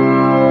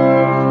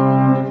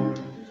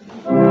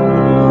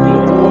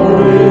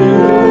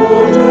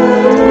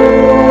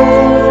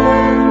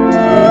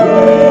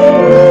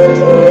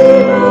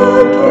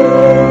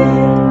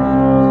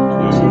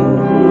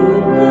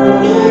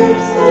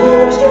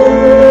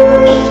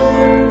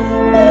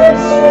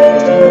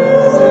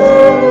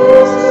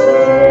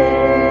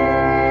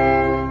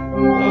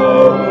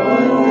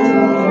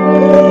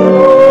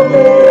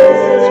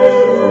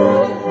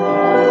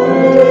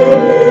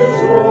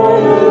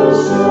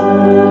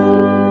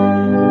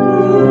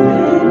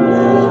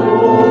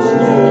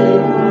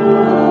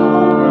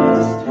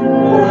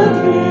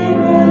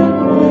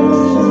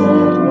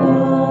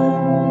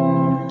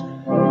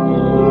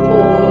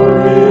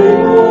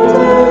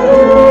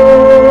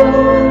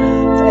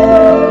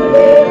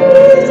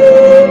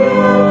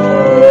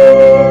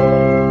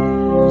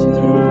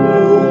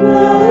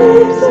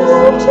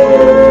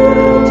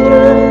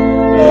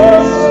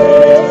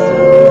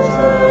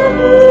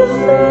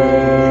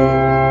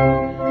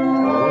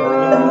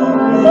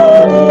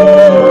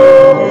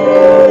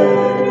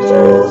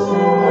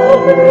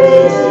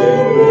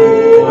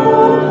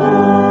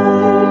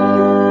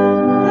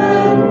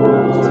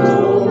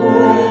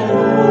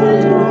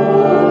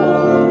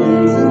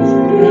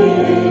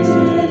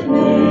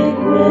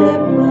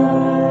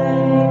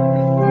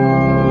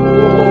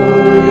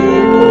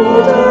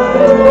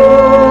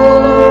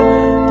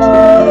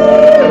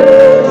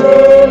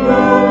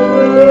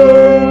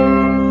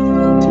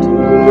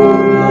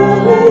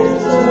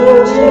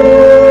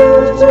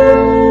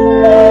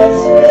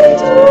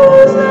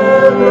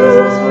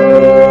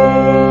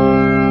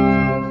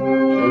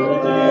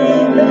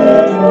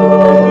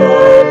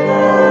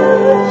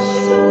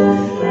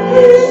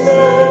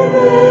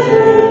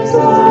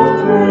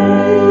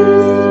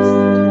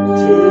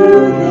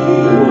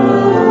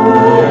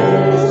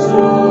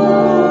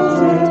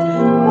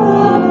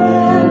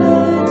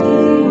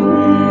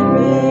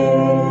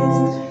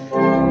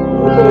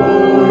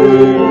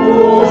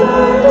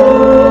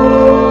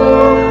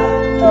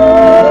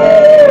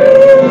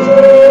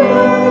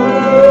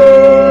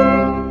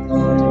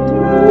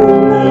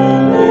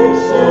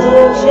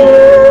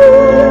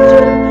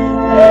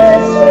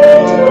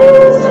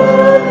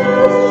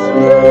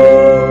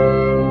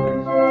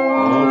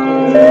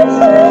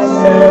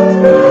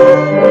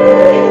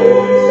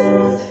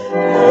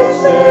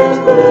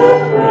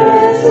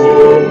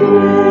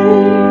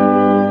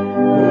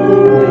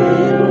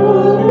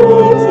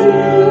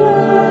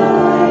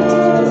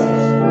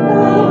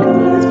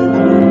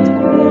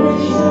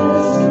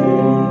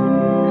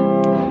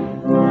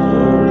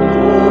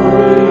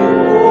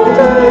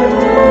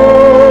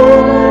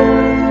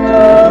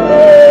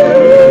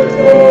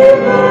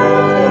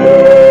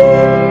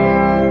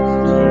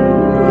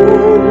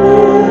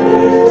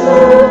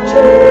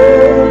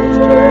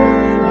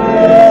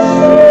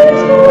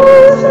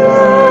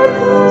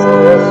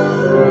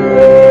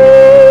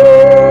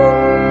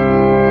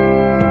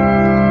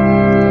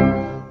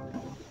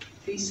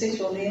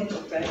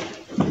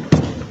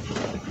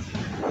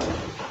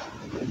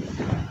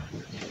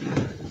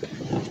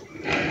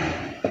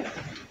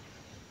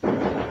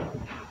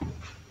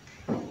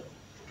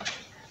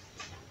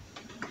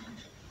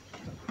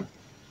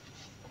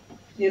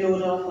 Dear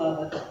Lord our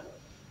Father,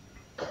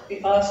 we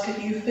ask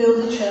that you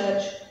fill the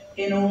church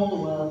in all the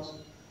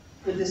world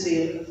with the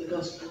zeal of the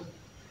gospel,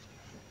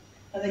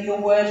 and that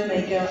your word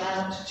may go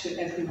out to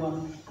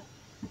everyone.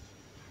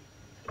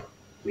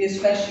 We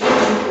especially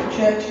pray for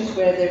churches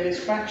where there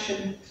is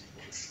fraction.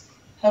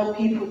 Help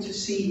people to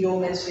see your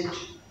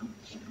message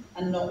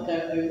and not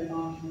their own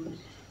argument.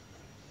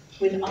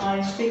 With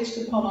eyes fixed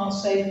upon our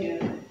Saviour,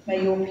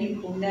 may your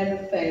people never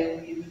fail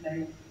in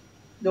faith.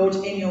 Lord,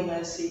 in your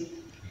mercy,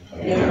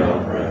 hear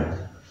our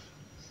prayer.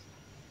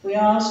 We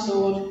ask,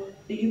 Lord,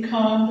 that you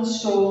calm the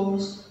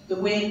storms, the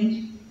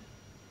wind,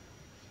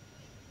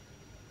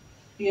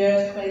 the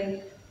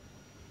earthquake,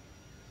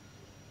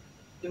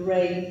 the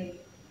rain,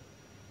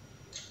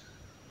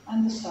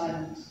 and the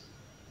silence.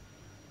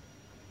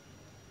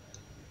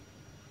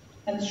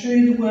 And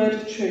through the word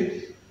of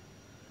truth,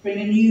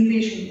 bring a new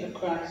vision of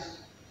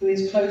Christ, who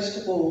is close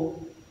to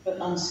all, but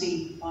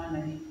unseen by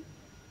many.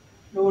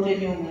 Lord,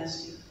 in your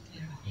mercy,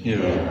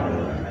 hear our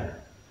prayer.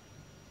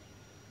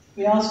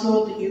 We ask,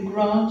 Lord, that you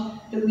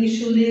grant that we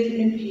shall live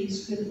in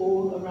peace with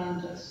all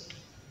around us,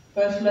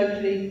 both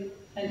locally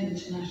and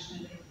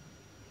internationally.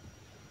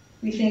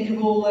 We think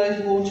of all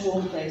those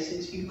war-torn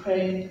places,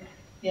 Ukraine,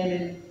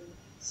 Yemen,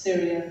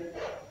 Syria,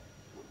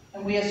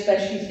 and we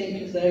especially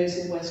think of those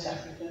in West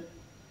Africa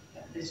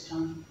at this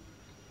time.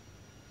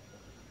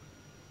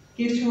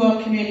 Give to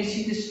our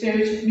community the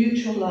spirit of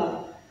mutual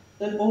love,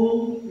 that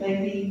all may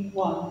be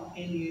one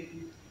in you.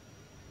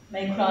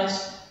 May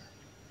Christ,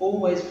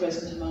 always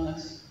present among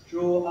us,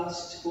 draw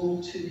us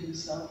all to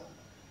himself.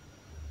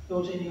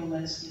 Lord, in your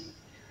mercy,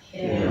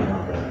 hear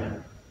our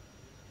prayer.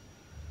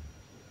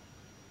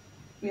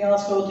 We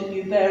ask, Lord, that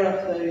you bear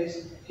up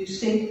those who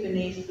sink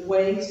beneath the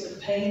waves of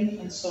pain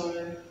and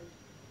sorrow.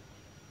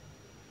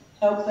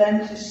 Help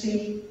them to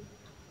see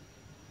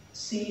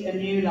a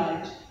new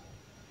light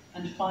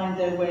and find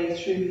their way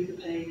through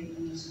the pain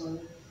and the sorrow.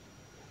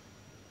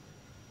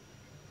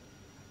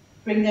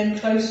 Bring them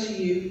close to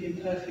you in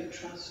perfect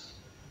trust.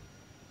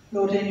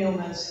 Lord, in your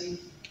mercy,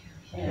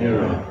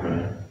 hear our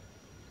prayer.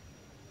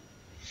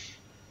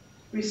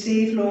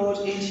 Receive, Lord,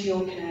 into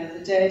your care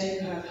the dead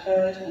who have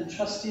heard and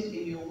trusted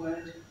in your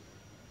word.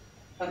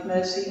 Have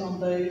mercy on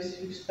those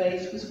whose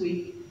faith was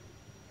weak,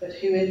 but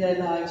who in their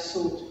lives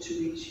sought to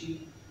reach you.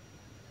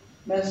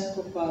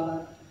 Merciful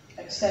Father,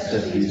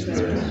 accept these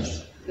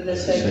prayers for the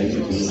sake of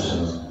your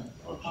Son,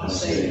 our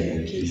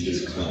Saviour,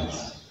 Jesus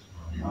Christ.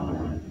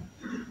 Amen.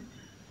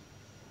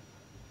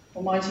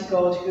 Almighty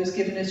God, who has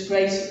given us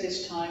grace at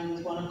this time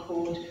with one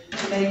accord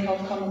to make our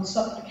common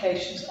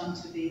supplications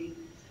unto thee,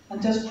 and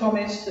dost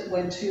promise that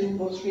when 2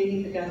 or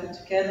 3 are gathered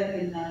together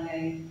in thy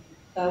name,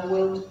 thou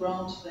wilt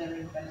grant their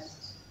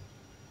requests.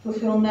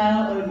 Fulfill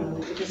now, O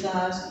Lord, the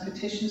desires and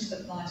petitions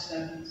of thy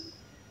servants,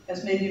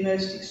 as may be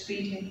most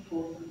expedient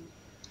for them,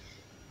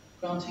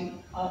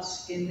 granting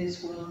us in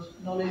this world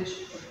knowledge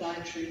of thy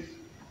truth,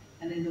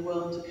 and in the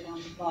world to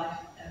come life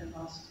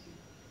everlasting.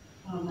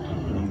 Amen.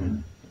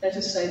 Amen. Let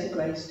us say the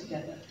grace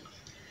together.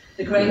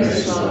 The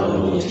grace of our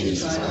Lord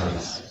Jesus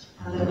Christ,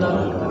 and the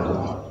love of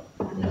God,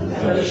 and the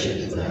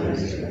fellowship of the Holy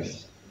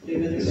Spirit, be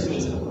with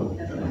us all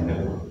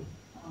evermore.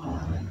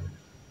 Amen.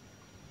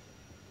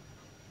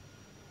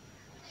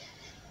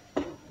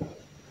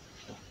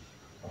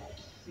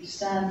 We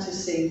stand to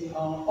sing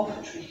our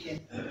offertory hymn,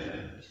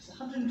 which is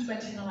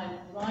 129,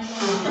 right on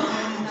the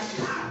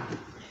Majesty.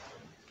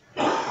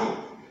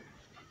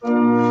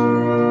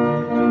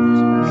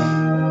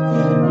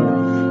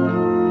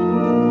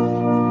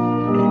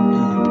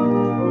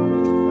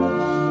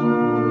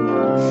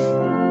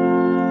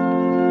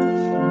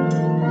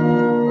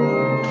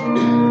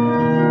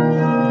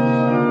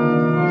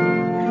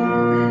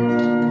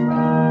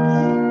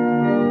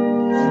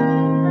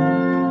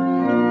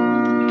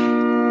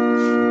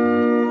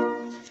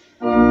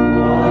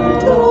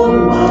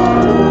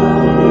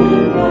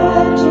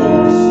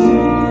 Majesty,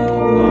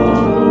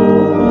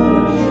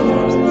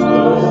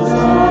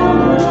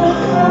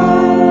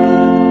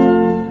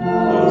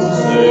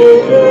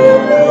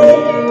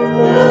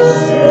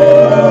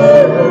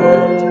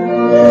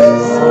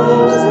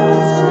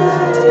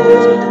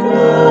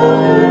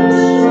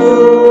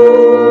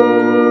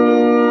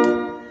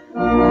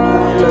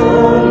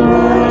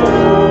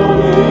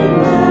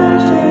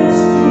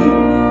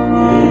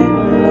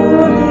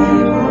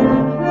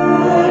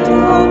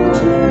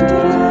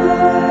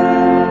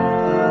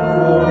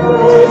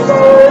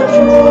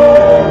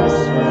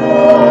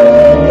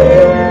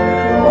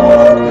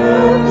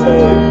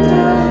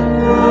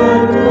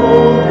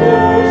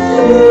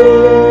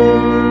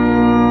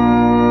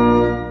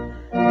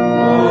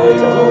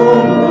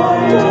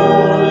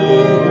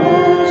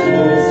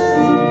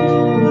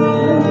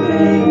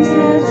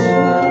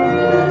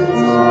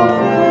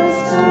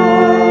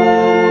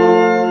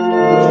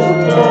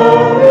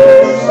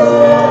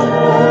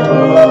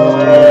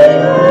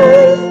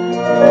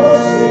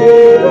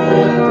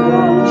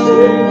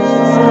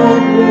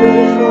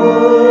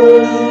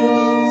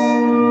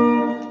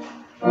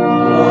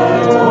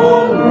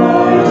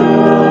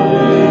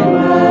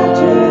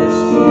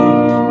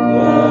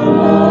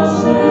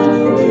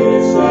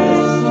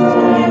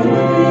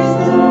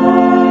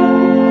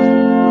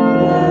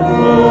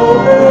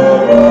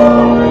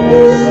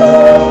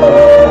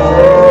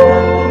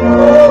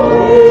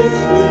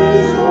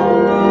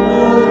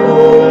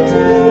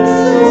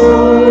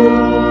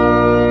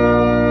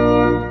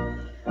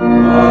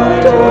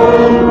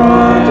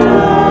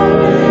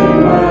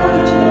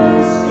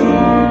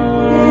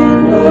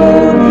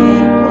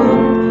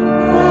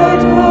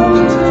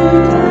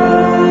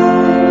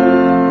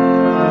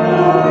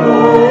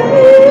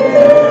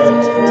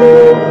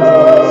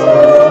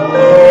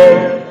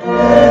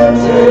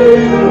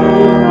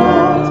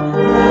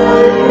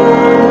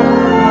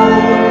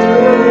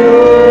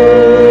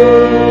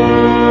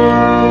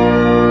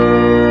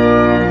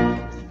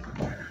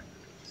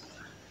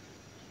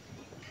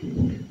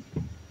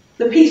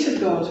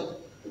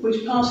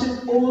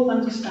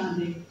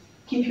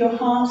 your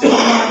hearts and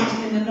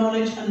minds in the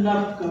knowledge and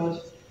love of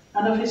God,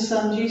 and of his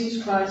Son,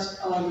 Jesus Christ,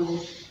 our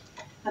Lord.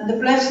 And the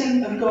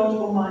blessing of God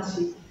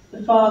Almighty,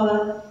 the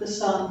Father, the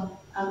Son,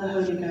 and the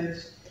Holy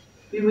Ghost,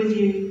 be with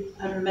you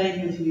and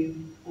remain with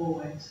you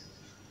always.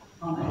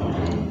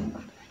 Amen.